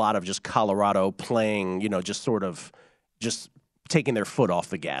was a lot of just Colorado playing, just taking their foot off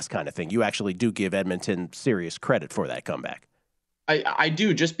the gas kind of thing. You actually do give Edmonton serious credit for that comeback. I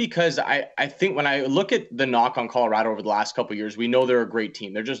do, just because I think when I look at the knock on Colorado over the last couple of years, we know they're a great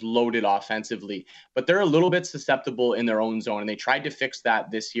team. They're just loaded offensively, but they're a little bit susceptible in their own zone, and they tried to fix that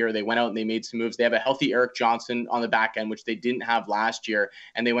this year. They went out and they made some moves. They have a healthy Erik Johnson on the back end, which they didn't have last year,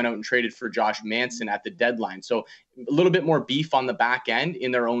 and they went out and traded for Josh Manson at the deadline. So a little bit more beef on the back end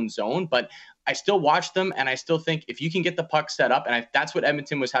in their own zone, but I still watch them, and I still think if you can get the puck set up, and that's what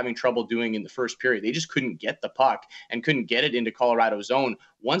Edmonton was having trouble doing in the first period. They just couldn't get the puck and couldn't get it into Colorado's zone.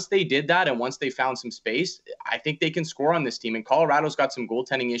 Once they did that and once they found some space, I think they can score on this team. And Colorado's got some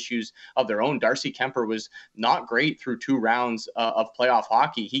goaltending issues of their own. Darcy Kemper was not great through 2 rounds of playoff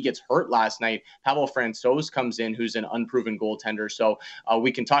hockey. He gets hurt last night. Pavel Francouz comes in, who's an unproven goaltender. So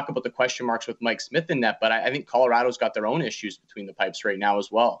we can talk about the question marks with Mike Smith in net, but I think Colorado's got their own issues between the pipes right now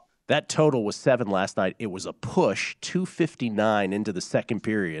as well. That total was 7 last night. It was a push, 2:59 into the second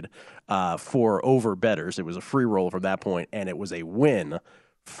period for over bettors. It was a free roll from that point, and it was a win,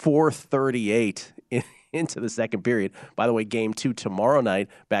 4:38 into the second period. By the way, game 2 tomorrow night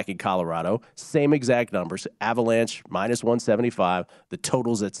back in Colorado. Same exact numbers. Avalanche -175. The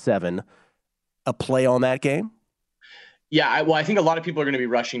total's at 7. A play on that game? Yeah, I think a lot of people are going to be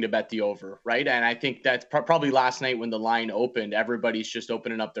rushing to bet the over, right? And I think that's probably last night when the line opened, everybody's just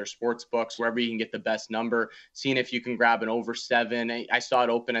opening up their sports books wherever you can get the best number, seeing if you can grab an over 7. I saw it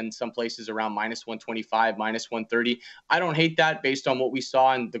open in some places around -125, -130. I don't hate that based on what we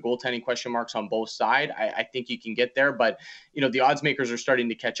saw and the goaltending question marks on both sides. I think you can get there, but the odds makers are starting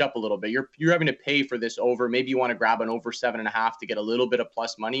to catch up a little bit. You're having to pay for this over. Maybe you want to grab an over 7.5 to get a little bit of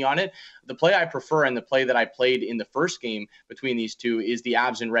plus money on it. The play I prefer and the play that I played in the first game between these two is the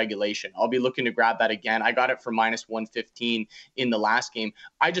Avs in regulation. I'll be looking to grab that again. I got it for -115 in the last game.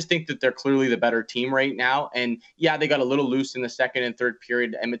 I just think that they're clearly the better team right now. And yeah, they got a little loose in the second and third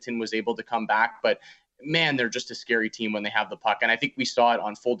period. Edmonton was able to come back, but man, they're just a scary team when they have the puck. And I think we saw it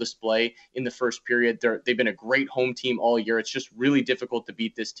on full display in the first period. They've been a great home team all year. It's just really difficult to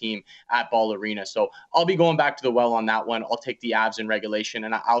beat this team at Ball Arena. So I'll be going back to the well on that one. I'll take the Avs in regulation,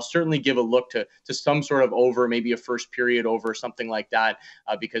 and I'll certainly give a look to some sort of over, maybe a first period over, something like that,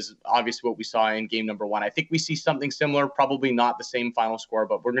 because obviously what we saw in game number 1. I think we see something similar, probably not the same final score,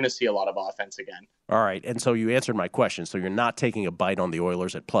 but we're going to see a lot of offense again. All right, and so you answered my question. So you're not taking a bite on the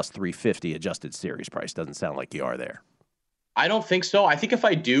Oilers at +350 adjusted series price. Doesn't sound like you are there. I don't think so. I think if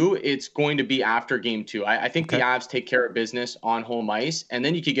I do, it's going to be after game 2. I think the Avs take care of business on home ice, and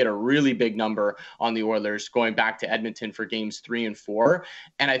then you could get a really big number on the Oilers going back to Edmonton for games 3 and 4.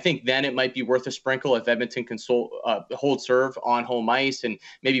 And I think then it might be worth a sprinkle if Edmonton can hold serve on home ice and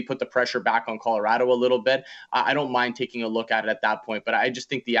maybe put the pressure back on Colorado a little bit. I don't mind taking a look at it at that point, but I just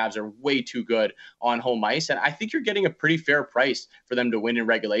think the Avs are way too good on home ice. And I think you're getting a pretty fair price for them to win in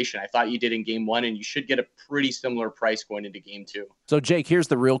regulation. I thought you did in game 1, and you should get a pretty similar price going into game 2. So, Jake, here's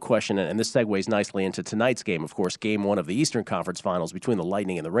the real question, and this segues nicely into tonight's game, of course, game 1 of the Eastern Conference Finals between the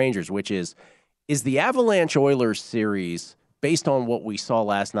Lightning and the Rangers, which is the Avalanche-Oilers series, based on what we saw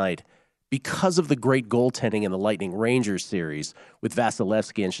last night, because of the great goaltending in the Lightning-Rangers series with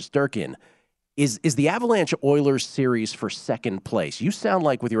Vasilevsky and Shesterkin, is the Avalanche-Oilers series for second place? You sound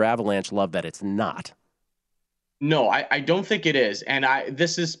like with your Avalanche love that it's not. No, I don't think it is. And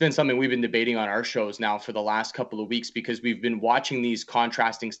this has been something we've been debating on our shows now for the last couple of weeks, because we've been watching these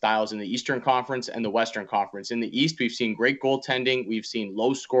contrasting styles in the Eastern Conference and the Western Conference. In the East, we've seen great goaltending. We've seen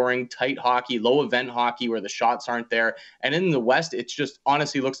low scoring, tight hockey, low event hockey where the shots aren't there. And in the West, it's just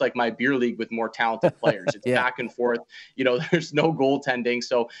honestly looks like my beer league with more talented players. It's back and forth. There's no goaltending.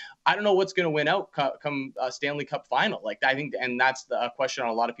 So I don't know what's going to win out come Stanley Cup final. I think, and that's the question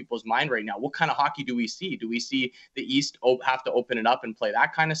on a lot of people's mind right now. What kind of hockey do we see? Do we see the East have to open it up and play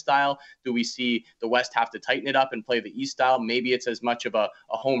that kind of style? Do we see the West have to tighten it up and play the East style? Maybe it's as much of a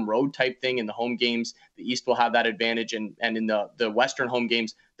home road type thing. In the home games, the East will have that advantage, and in the Western home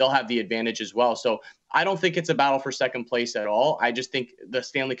games, they'll have the advantage as well. So I don't think it's a battle for second place at all. I just think the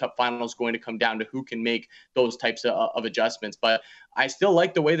Stanley Cup final is going to come down to who can make those types of adjustments. But I still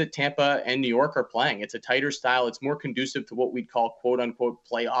like the way that Tampa and New York are playing. It's a tighter style. It's more conducive to what we'd call quote unquote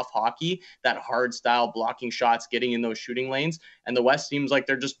playoff hockey, that hard style, blocking shots, getting in those shooting lanes. And the West seems like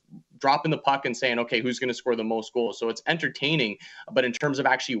they're just dropping the puck and saying, okay, who's going to score the most goals? So it's entertaining. But in terms of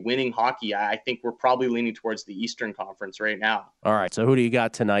actually winning hockey, I think we're probably leaning towards the Eastern Conference right now. All right. So who do you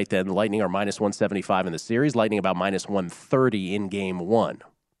got tonight then? The Lightning are -175 in the series. Lightning about -130 in game 1.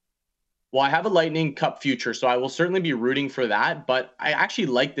 Well, I have a Lightning Cup future, so I will certainly be rooting for that. But I actually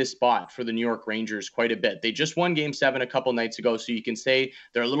like this spot for the New York Rangers quite a bit. They just won Game 7 a couple nights ago, so you can say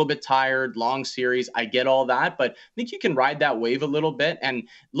they're a little bit tired, long series. I get all that, but I think you can ride that wave a little bit. And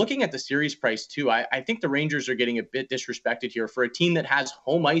looking at the series price, too, I think the Rangers are getting a bit disrespected here for a team that has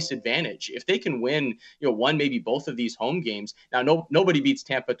home ice advantage. If they can win, one, maybe both of these home games. Now, nobody beats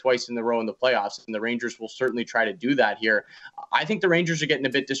Tampa twice in a row in the playoffs, and the Rangers will certainly try to do that here. I think the Rangers are getting a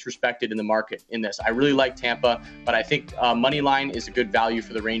bit disrespected in the market in this. I really like Tampa, but I think money line is a good value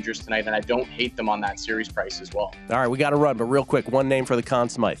for the Rangers tonight, and I don't hate them on that series price as well. All right, we got to run, but real quick, one name for the Conn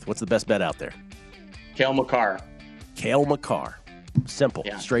Smythe. What's the best bet out there? Cale Makar. Cale Makar. Simple,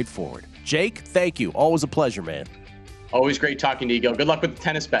 straightforward. Jake, thank you. Always a pleasure, man. Always great talking to you, Gil. Good luck with the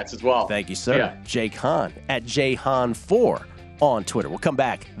tennis bets as well. Thank you, sir. Yeah. Jake Hahn at JHahn4 on Twitter. We'll come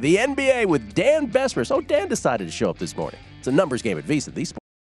back. The NBA with Dan Besbris. Oh, Dan decided to show up this morning. It's a numbers game at VSiN, the Sports.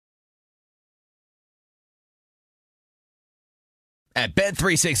 At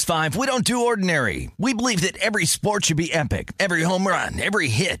Bet365, we don't do ordinary. We believe that every sport should be epic. Every home run, every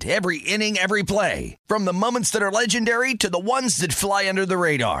hit, every inning, every play. From the moments that are legendary to the ones that fly under the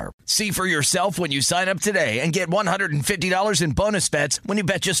radar. See for yourself when you sign up today and get $150 in bonus bets when you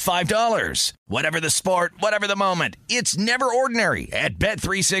bet just $5. Whatever the sport, whatever the moment, it's never ordinary at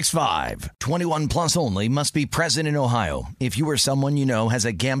Bet365. 21 plus only. Must be present in Ohio. If you or someone you know has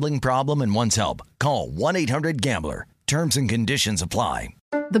a gambling problem and wants help, call 1-800-GAMBLER. Terms and conditions apply.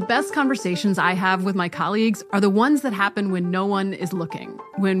 The best conversations I have with my colleagues are the ones that happen when no one is looking,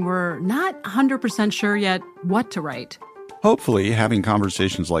 when we're not 100% sure yet what to write. Hopefully, having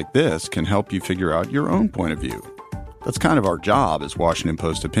conversations like this can help you figure out your own point of view. That's kind of our job as Washington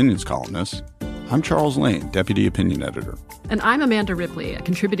Post opinions columnists. I'm Charles Lane, Deputy Opinion Editor. And I'm Amanda Ripley, a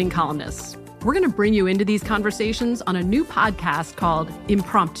contributing columnist. We're going to bring you into these conversations on a new podcast called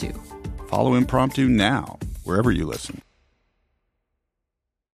Impromptu. Follow Impromptu now, wherever you listen.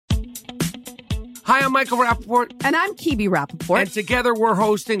 Hi, I'm Michael Rappaport. And I'm Kibi Rappaport. And together we're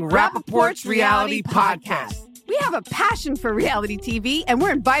hosting Rappaport's Reality Podcast. We have a passion for reality TV, and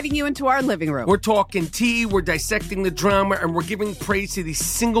we're inviting you into our living room. We're talking tea, we're dissecting the drama, and we're giving praise to the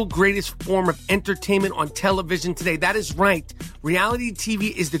single greatest form of entertainment on television today. That is right. Reality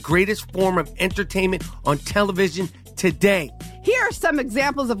TV is the greatest form of entertainment on television today. Here are some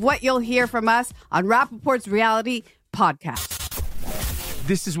examples of what you'll hear from us on Rappaport's Reality Podcast.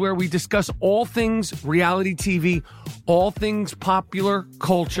 This is where we discuss all things reality TV, all things popular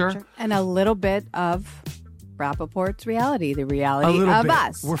culture. And a little bit of Rappaport's reality, the reality of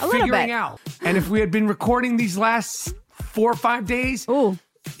us. We're figuring out. And if we had been recording these last 4 or 5 days,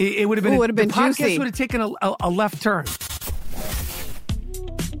 it would have been, the podcast juicy. Would have taken a left turn.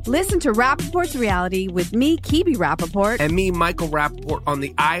 Listen to Rappaport's Reality with me, Kibi Rappaport. And me, Michael Rappaport, on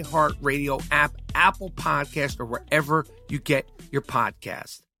the iHeartRadio app, Apple Podcast, or wherever you get your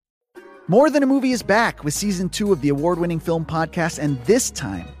podcast. More Than a Movie is back with Season 2 of the award-winning film podcast, and this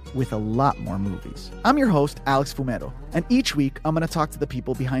time with a lot more movies. I'm your host, Alex Fumero, and each week I'm going to talk to the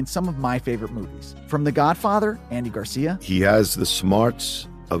people behind some of my favorite movies. From The Godfather, Andy Garcia. He has the smarts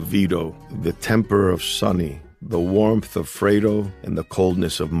of Vito, the temper of Sonny, the warmth of Fredo, and the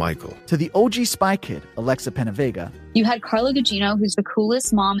coldness of Michael. To the OG Spy Kid, Alexa Penavega. You had Carla Gugino, who's the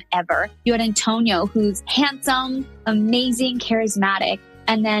coolest mom ever. You had Antonio, who's handsome, amazing, charismatic.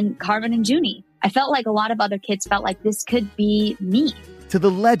 And then Carmen and Junie. I felt like a lot of other kids felt like this could be me. To the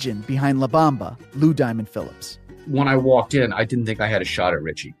legend behind La Bamba, Lou Diamond Phillips. When I walked in, I didn't think I had a shot at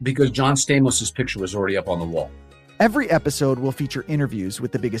Richie because John Stamos' picture was already up on the wall. Every episode will feature interviews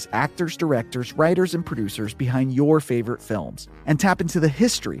with the biggest actors, directors, writers, and producers behind your favorite films and tap into the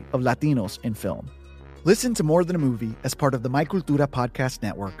history of Latinos in film. Listen to More Than a Movie as part of the My Cultura Podcast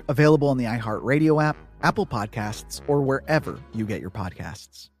Network, available on the iHeartRadio app, Apple Podcasts, or wherever you get your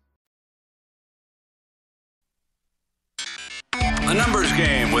podcasts. The Numbers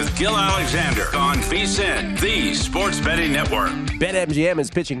Game with Gil Alexander on VSiN, the Sports Betting Network. BetMGM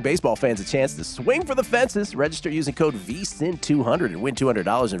is pitching baseball fans a chance to swing for the fences. Register using code VSiN200 and win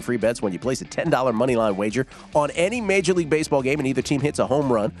 $200 in free bets when you place a $10 moneyline wager on any Major League Baseball game and either team hits a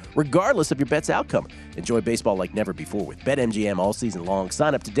home run, regardless of your bet's outcome. Enjoy baseball like never before with BetMGM all season long.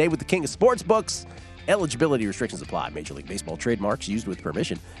 Sign up today with the king of sportsbooks. Eligibility restrictions apply. Major League Baseball trademarks used with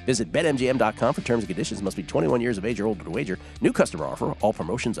permission. Visit BetMGM.com for terms and conditions. Must be 21 years of age or older to wager. New customer offer. All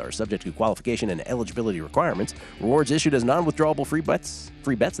promotions are subject to qualification and eligibility requirements. Rewards issued as non-withdrawable free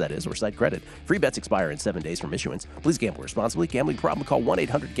bets that is, or site credit. Free bets expire in 7 days from issuance. Please gamble responsibly. Gambling problem? Call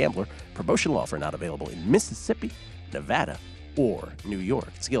 1-800-GAMBLER. Promotional offer not available in Mississippi, Nevada, or New York.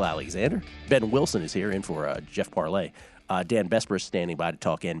 It's Gil Alexander. Ben Wilson is here in for Jeff Parlay. Dan Besbris standing by to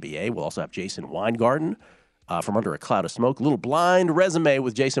talk NBA. We'll also have Jason Weingarten from Under a Cloud of Smoke. A little blind resume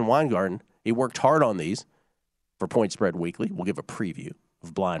with Jason Weingarten. He worked hard on these for Point Spread Weekly. We'll give a preview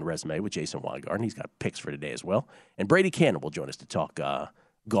of Blind Resume with Jason Weingarten. He's got picks for today as well. And Brady Cannon will join us to talk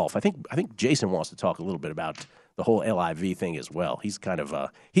golf. I think Jason wants to talk a little bit about the whole LIV thing as well. He's kind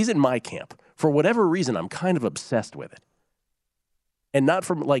of he's in my camp. For whatever reason, I'm kind of obsessed with it. And not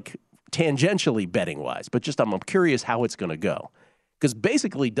from like tangentially betting-wise, but just I'm curious how it's going to go. Because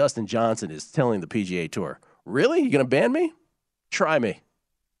basically Dustin Johnson is telling the PGA Tour, really? You going to ban me? Try me.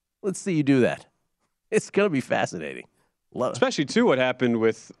 Let's see you do that. It's going to be fascinating. Especially, too, what happened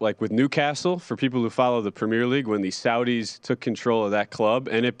with Newcastle, for people who follow the Premier League, when the Saudis took control of that club,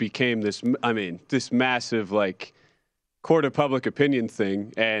 and it became this massive, court of public opinion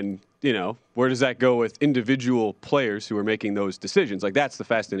thing. And, where does that go with individual players who are making those decisions? That's the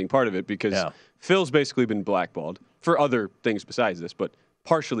fascinating part of it, because Phil's basically been blackballed for other things besides this, but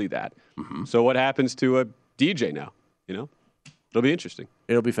partially that. Mm-hmm. So what happens to a DJ now, It'll be interesting.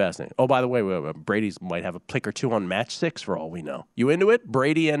 It'll be fascinating. Oh, by the way, Brady's might have a pick or two on Match 6 for all we know. You into it?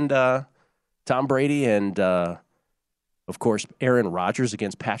 Brady and Tom Brady and, of course, Aaron Rodgers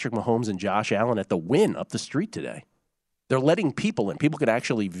against Patrick Mahomes and Josh Allen at the Wynn up the street today. They're letting people in. People can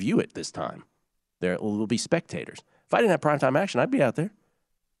actually view it this time. There will be spectators. If I didn't have primetime action, I'd be out there.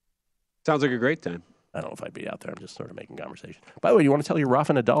 Sounds like a great time. I don't know if I'd be out there. I'm just sort of making conversation. By the way, you want to tell your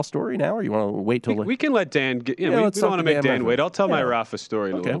Rafa Nadal story now, or you want to wait till we can let Dan get, we let's don't want to make Dan Rafa. wait. I'll tell my Rafa story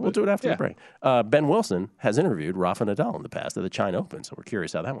in a little bit. We'll do it after the break. Ben Wilson has interviewed Rafa Nadal in the past at the China Open, so we're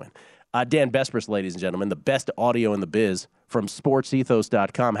curious how that went. Dan Besbris, ladies and gentlemen, the best audio in the biz from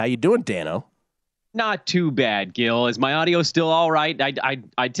sportsethos.com. How you doing, Dano? Not too bad, Gil. Is my audio still all right?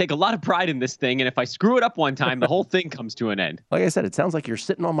 I take a lot of pride in this thing, and if I screw it up one time, the whole thing comes to an end. Like I said, it sounds like you're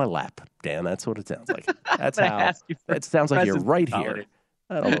sitting on my lap, Dan. That's what it sounds like. That's how. It sounds like you're right here.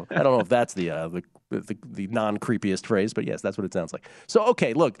 I don't know if that's the non-creepiest phrase, but yes, that's what it sounds like. So,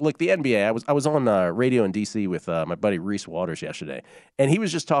 okay, look, the NBA. I was on radio in DC with my buddy Reese Waters yesterday, and he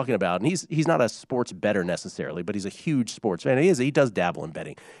was just talking about, and he's not a sports bettor necessarily, but he's a huge sports fan. He does dabble in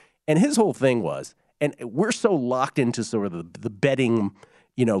betting, and his whole thing was, and we're so locked into sort of the betting,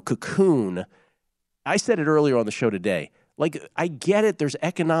 cocoon. I said it earlier on the show today. Like, I get it. There's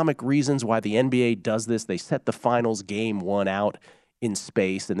economic reasons why the NBA does this. They set the finals game one out in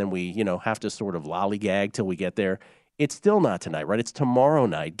space, and then we, have to sort of lollygag till we get there. It's still not tonight, right? It's tomorrow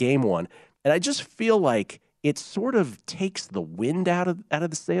night, game one. And I just feel like it sort of takes the wind out of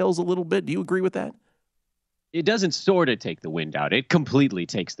the sails a little bit. Do you agree with that? It doesn't sort of take the wind out. It completely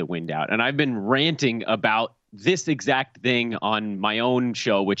takes the wind out. And I've been ranting about this exact thing on my own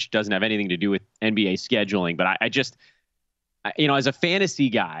show, which doesn't have anything to do with NBA scheduling. But I just, as a fantasy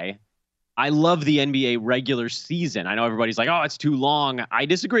guy, I love the NBA regular season. I know everybody's like, oh, it's too long. I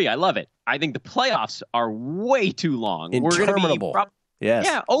disagree. I love it. I think the playoffs are way too long. Interminable. Yes.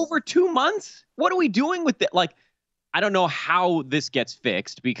 Yeah, over 2 months. What are we doing with it? Like, I don't know how this gets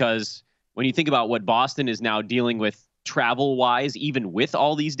fixed, because when you think about what Boston is now dealing with travel-wise, even with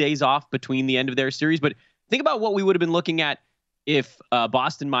all these days off between the end of their series, but think about what we would have been looking at if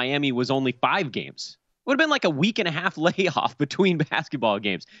Boston-Miami was only 5 games. It would have been like a week and a half layoff between basketball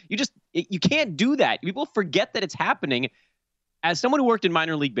games. You can't do that. People forget that it's happening. As someone who worked in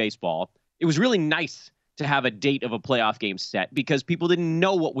minor league baseball, it was really nice to have a date of a playoff game set, because people didn't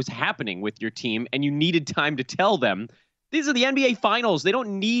know what was happening with your team, and you needed time to tell them. These are the NBA finals. They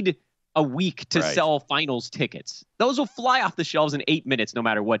don't need a week to sell finals tickets. Those will fly off the shelves in 8 minutes, no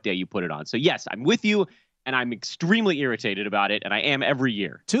matter what day you put it on. So yes, I'm with you, and I'm extremely irritated about it, and I am every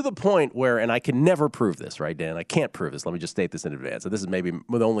year. To the point where, and I can never prove this, right, Dan? I can't prove this. Let me just state this in advance. So this is maybe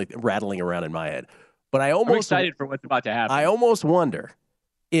the only rattling around in my head. But I'm excited for what's about to happen. I almost wonder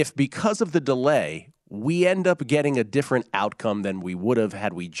if, because of the delay, we end up getting a different outcome than we would have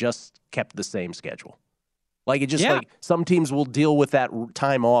had we just kept the same schedule. Like, like some teams will deal with that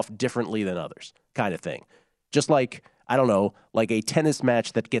time off differently than others, kind of thing. Just like, I don't know, like a tennis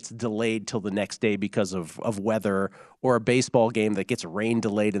match that gets delayed till the next day because of weather, or a baseball game that gets rain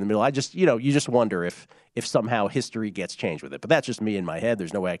delayed in the middle. I just, you just wonder if somehow history gets changed with it. But that's just me in my head.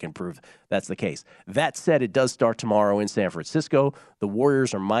 There's no way I can prove that's the case. That said, it does start tomorrow in San Francisco. The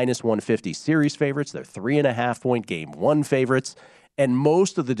Warriors are minus 150 series favorites. They're 3.5-point game one favorites. And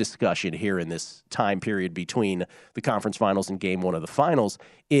most of the discussion here in this time period between the conference finals and game one of the finals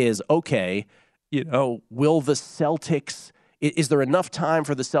is, okay, will the Celtics, is there enough time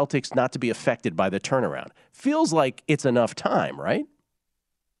for the Celtics not to be affected by the turnaround? Feels like it's enough time, right?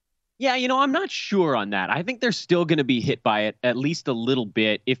 Yeah, I'm not sure on that. I think they're still going to be hit by it at least a little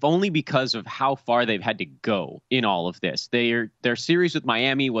bit, if only because of how far they've had to go in all of this. Their series with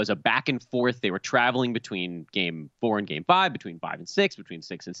Miami was a back and forth. They were traveling between game 4 and game 5, between 5 and 6, between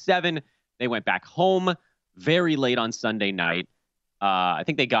 6 and 7. They went back home very late on Sunday night. I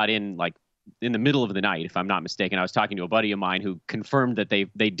think they got in in the middle of the night, if I'm not mistaken. I was talking to a buddy of mine who confirmed that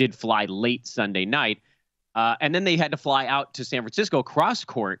they did fly late Sunday night. And then they had to fly out to San Francisco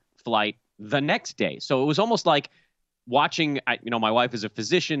cross-court flight the next day. So it was almost like watching, my wife is a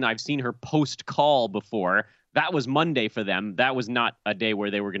physician. I've seen her post-call before. That was Monday for them. That was not a day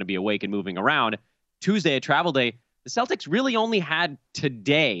where they were going to be awake and moving around. Tuesday, a travel day. The Celtics really only had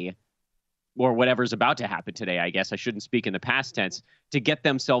today, or whatever's about to happen today, I guess I shouldn't speak in the past tense, to get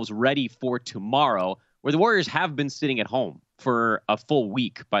themselves ready for tomorrow, where the Warriors have been sitting at home for a full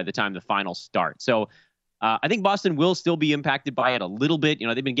week by the time the finals start. So I think Boston will still be impacted by it a little bit.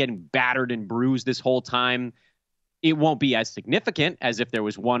 They've been getting battered and bruised this whole time. It won't be as significant as if there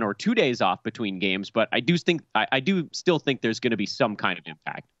was 1 or 2 days off between games, but I do still think there's going to be some kind of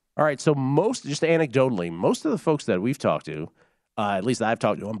impact. All right, so just anecdotally, most of the folks that we've talked to, at least I've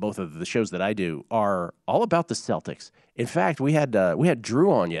talked to on both of the shows that I do, are all about the Celtics. In fact, we had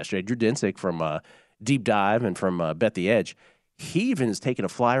Drew on yesterday, Drew Dinsick from Deep Dive and from Bet the Edge. He even has taken a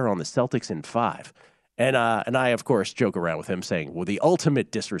flyer on the Celtics in 5. And I, of course, joke around with him saying, well, the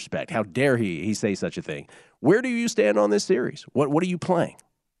ultimate disrespect. How dare he say such a thing? Where do you stand on this series? What are you playing?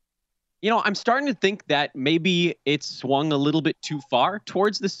 I'm starting to think that maybe it's swung a little bit too far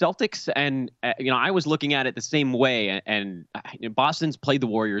towards the Celtics. And, I was looking at it the same way. And Boston's played the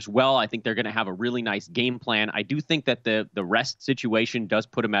Warriors well. I think they're going to have a really nice game plan. I do think that the rest situation does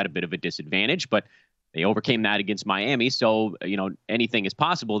put them at a bit of a disadvantage, but they overcame that against Miami. So, anything is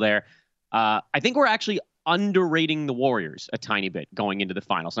possible there. I think we're actually underrating the Warriors a tiny bit going into the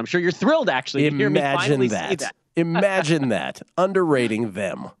finals. I'm sure you're thrilled, actually, to hear me finally say that. Imagine that. Underrating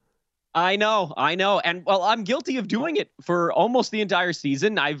them. I know. And, I'm guilty of doing it for almost the entire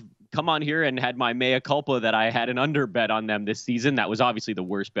season. I've come on here and had my mea culpa that I had an under bet on them this season. That was obviously the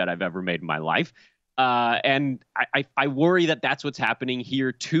worst bet I've ever made in my life. And I worry that that's what's happening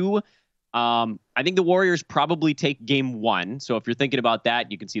here, too. I think the Warriors probably take game 1. So if you're thinking about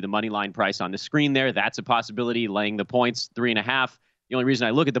that, you can see the money line price on the screen there. That's a possibility. Laying the points, 3.5. The only reason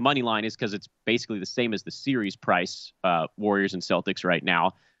I look at the money line is because it's basically the same as the series price, Warriors and Celtics right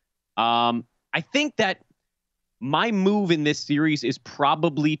now. I think that my move in this series is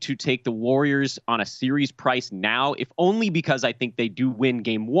probably to take the Warriors on a series price now, if only because I think they do win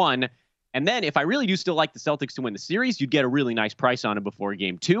game 1. And then if I really do still like the Celtics to win the series, you'd get a really nice price on it before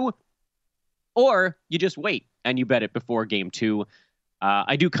game 2. Or you just wait and you bet it before game 2.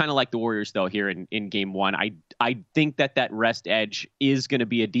 I do kind of like the Warriors, though, here in game 1. I think that rest edge is going to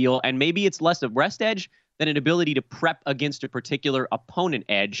be a deal. And maybe it's less of rest edge than an ability to prep against a particular opponent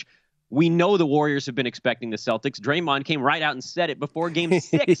edge. We know the Warriors have been expecting the Celtics. Draymond came right out and said it before game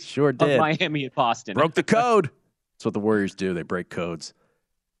 6 sure did. of Miami at Boston. Broke the code. That's what the Warriors do. They break codes.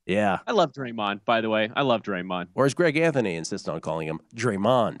 Yeah. I love Draymond, by the way. I love Draymond. Or as Greg Anthony insists on calling him,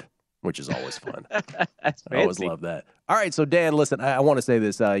 Draymond, which is always fun. That's fancy. I always love that. All right, so Dan, listen, I want to say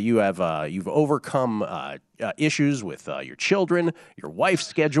this. You've overcome issues with your children, your wife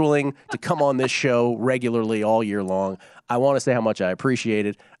scheduling to come on this show regularly all year long. I want to say how much I appreciate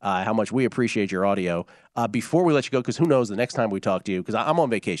it, how much we appreciate your audio. Before we let you go, because who knows the next time we talk to you, because I'm on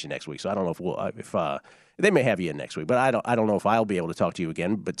vacation next week, so I don't know if they may have you in next week, but I don't know if I'll be able to talk to you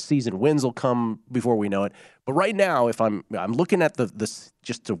again. But season wins will come before we know it. But right now, if I'm looking at this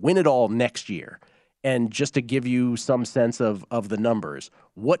just to win it all next year, and just to give you some sense of the numbers,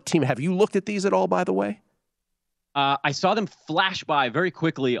 what team have you looked at these at all? By the way, I saw them flash by very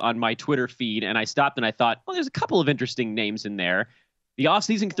quickly on my Twitter feed, and I stopped and I thought, well, there's a couple of interesting names in there. The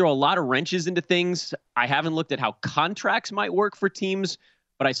offseason can throw a lot of wrenches into things. I haven't looked at how contracts might work for teams.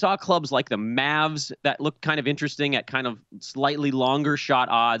 But I saw clubs like the Mavs that looked kind of interesting at kind of slightly longer shot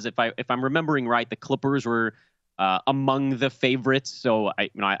odds. If I'm remembering right, the Clippers were among the favorites. So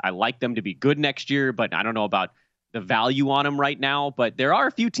I like them to be good next year, but I don't know about the value on them right now. But there are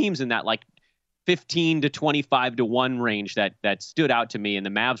a few teams in that like 15 to 25 to 1 range that stood out to me, and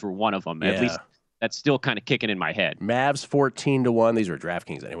the Mavs were one of them. Yeah. At least that's still kind of kicking in my head. Mavs 14 to 1. These are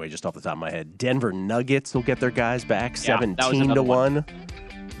DraftKings anyway, just off the top of my head. Denver Nuggets will get their guys back 17 to 1.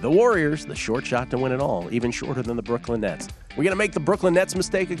 The Warriors, the short shot to win it all, even shorter than the Brooklyn Nets. We're going to make the Brooklyn Nets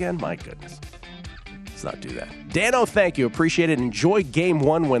mistake again? My goodness. Let's not do that. Dano, thank you. Appreciate it. Enjoy game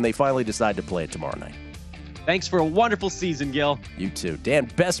 1 when they finally decide to play it tomorrow night. Thanks for a wonderful season, Gil. You too. Dan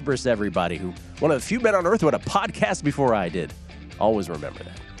Besbris, everybody, who one of the few men on earth who had a podcast before I did. Always remember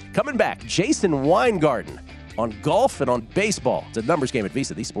that. Coming back, Jason Weingarten on golf and on baseball. It's a numbers game at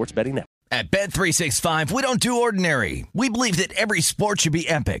VSiN, the Sports Betting Network. At Bet365, we don't do ordinary. We believe that every sport should be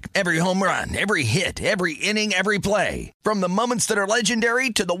epic. Every home run, every hit, every inning, every play. From the moments that are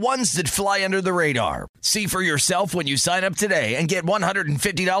legendary to the ones that fly under the radar. See for yourself when you sign up today and get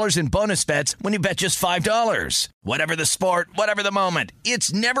 $150 in bonus bets when you bet just $5. Whatever the sport, whatever the moment,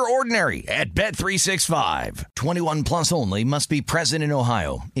 it's never ordinary at Bet365. 21 plus only. Must be present in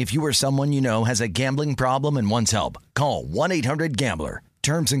Ohio. If you or someone you know has a gambling problem and wants help, call 1-800-GAMBLER.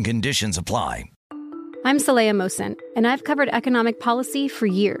 Terms and conditions apply. I'm Saleha Mohsin, and I've covered economic policy for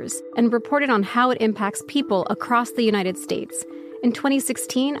years and reported on how it impacts people across the United States. In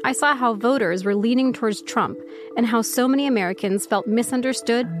 2016, I saw how voters were leaning towards Trump and how so many Americans felt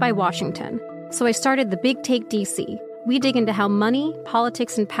misunderstood by Washington. So I started The Big Take DC. We dig into how money,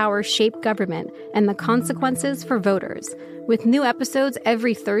 politics, and power shape government and the consequences for voters. With new episodes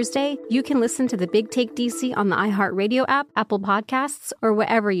every Thursday, you can listen to The Big Take DC on the iHeartRadio app, Apple Podcasts, or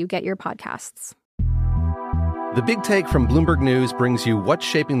wherever you get your podcasts. The Big Take from Bloomberg News brings you what's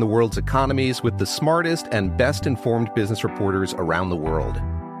shaping the world's economies with the smartest and best-informed business reporters around the world.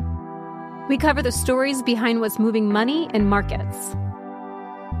 We cover the stories behind what's moving money and markets,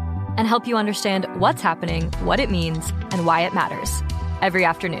 and help you understand what's happening, what it means, and why it matters every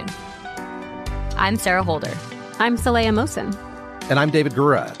afternoon. I'm Sarah Holder. I'm Saleha Mohsin. And I'm David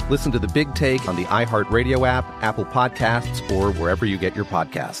Gura. Listen to The Big Take on the iHeartRadio app, Apple Podcasts, or wherever you get your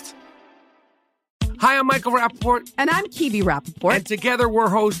podcasts. Hi, I'm Michael Rappaport. And I'm Kibi Rappaport. And together we're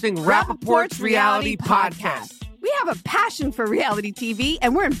hosting Rappaport's Reality Podcast. We have a passion for reality TV,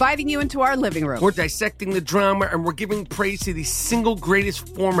 and we're inviting you into our living room. We're dissecting the drama, and we're giving praise to the single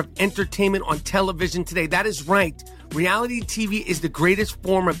greatest form of entertainment on television today. That is right. Reality TV is the greatest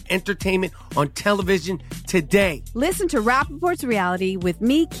form of entertainment on television today. Listen to Rappaport's Reality with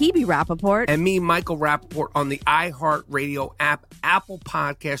me, Kibi Rappaport. And me, Michael Rappaport, on the iHeartRadio app, Apple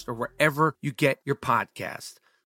Podcast, or wherever you get your podcast.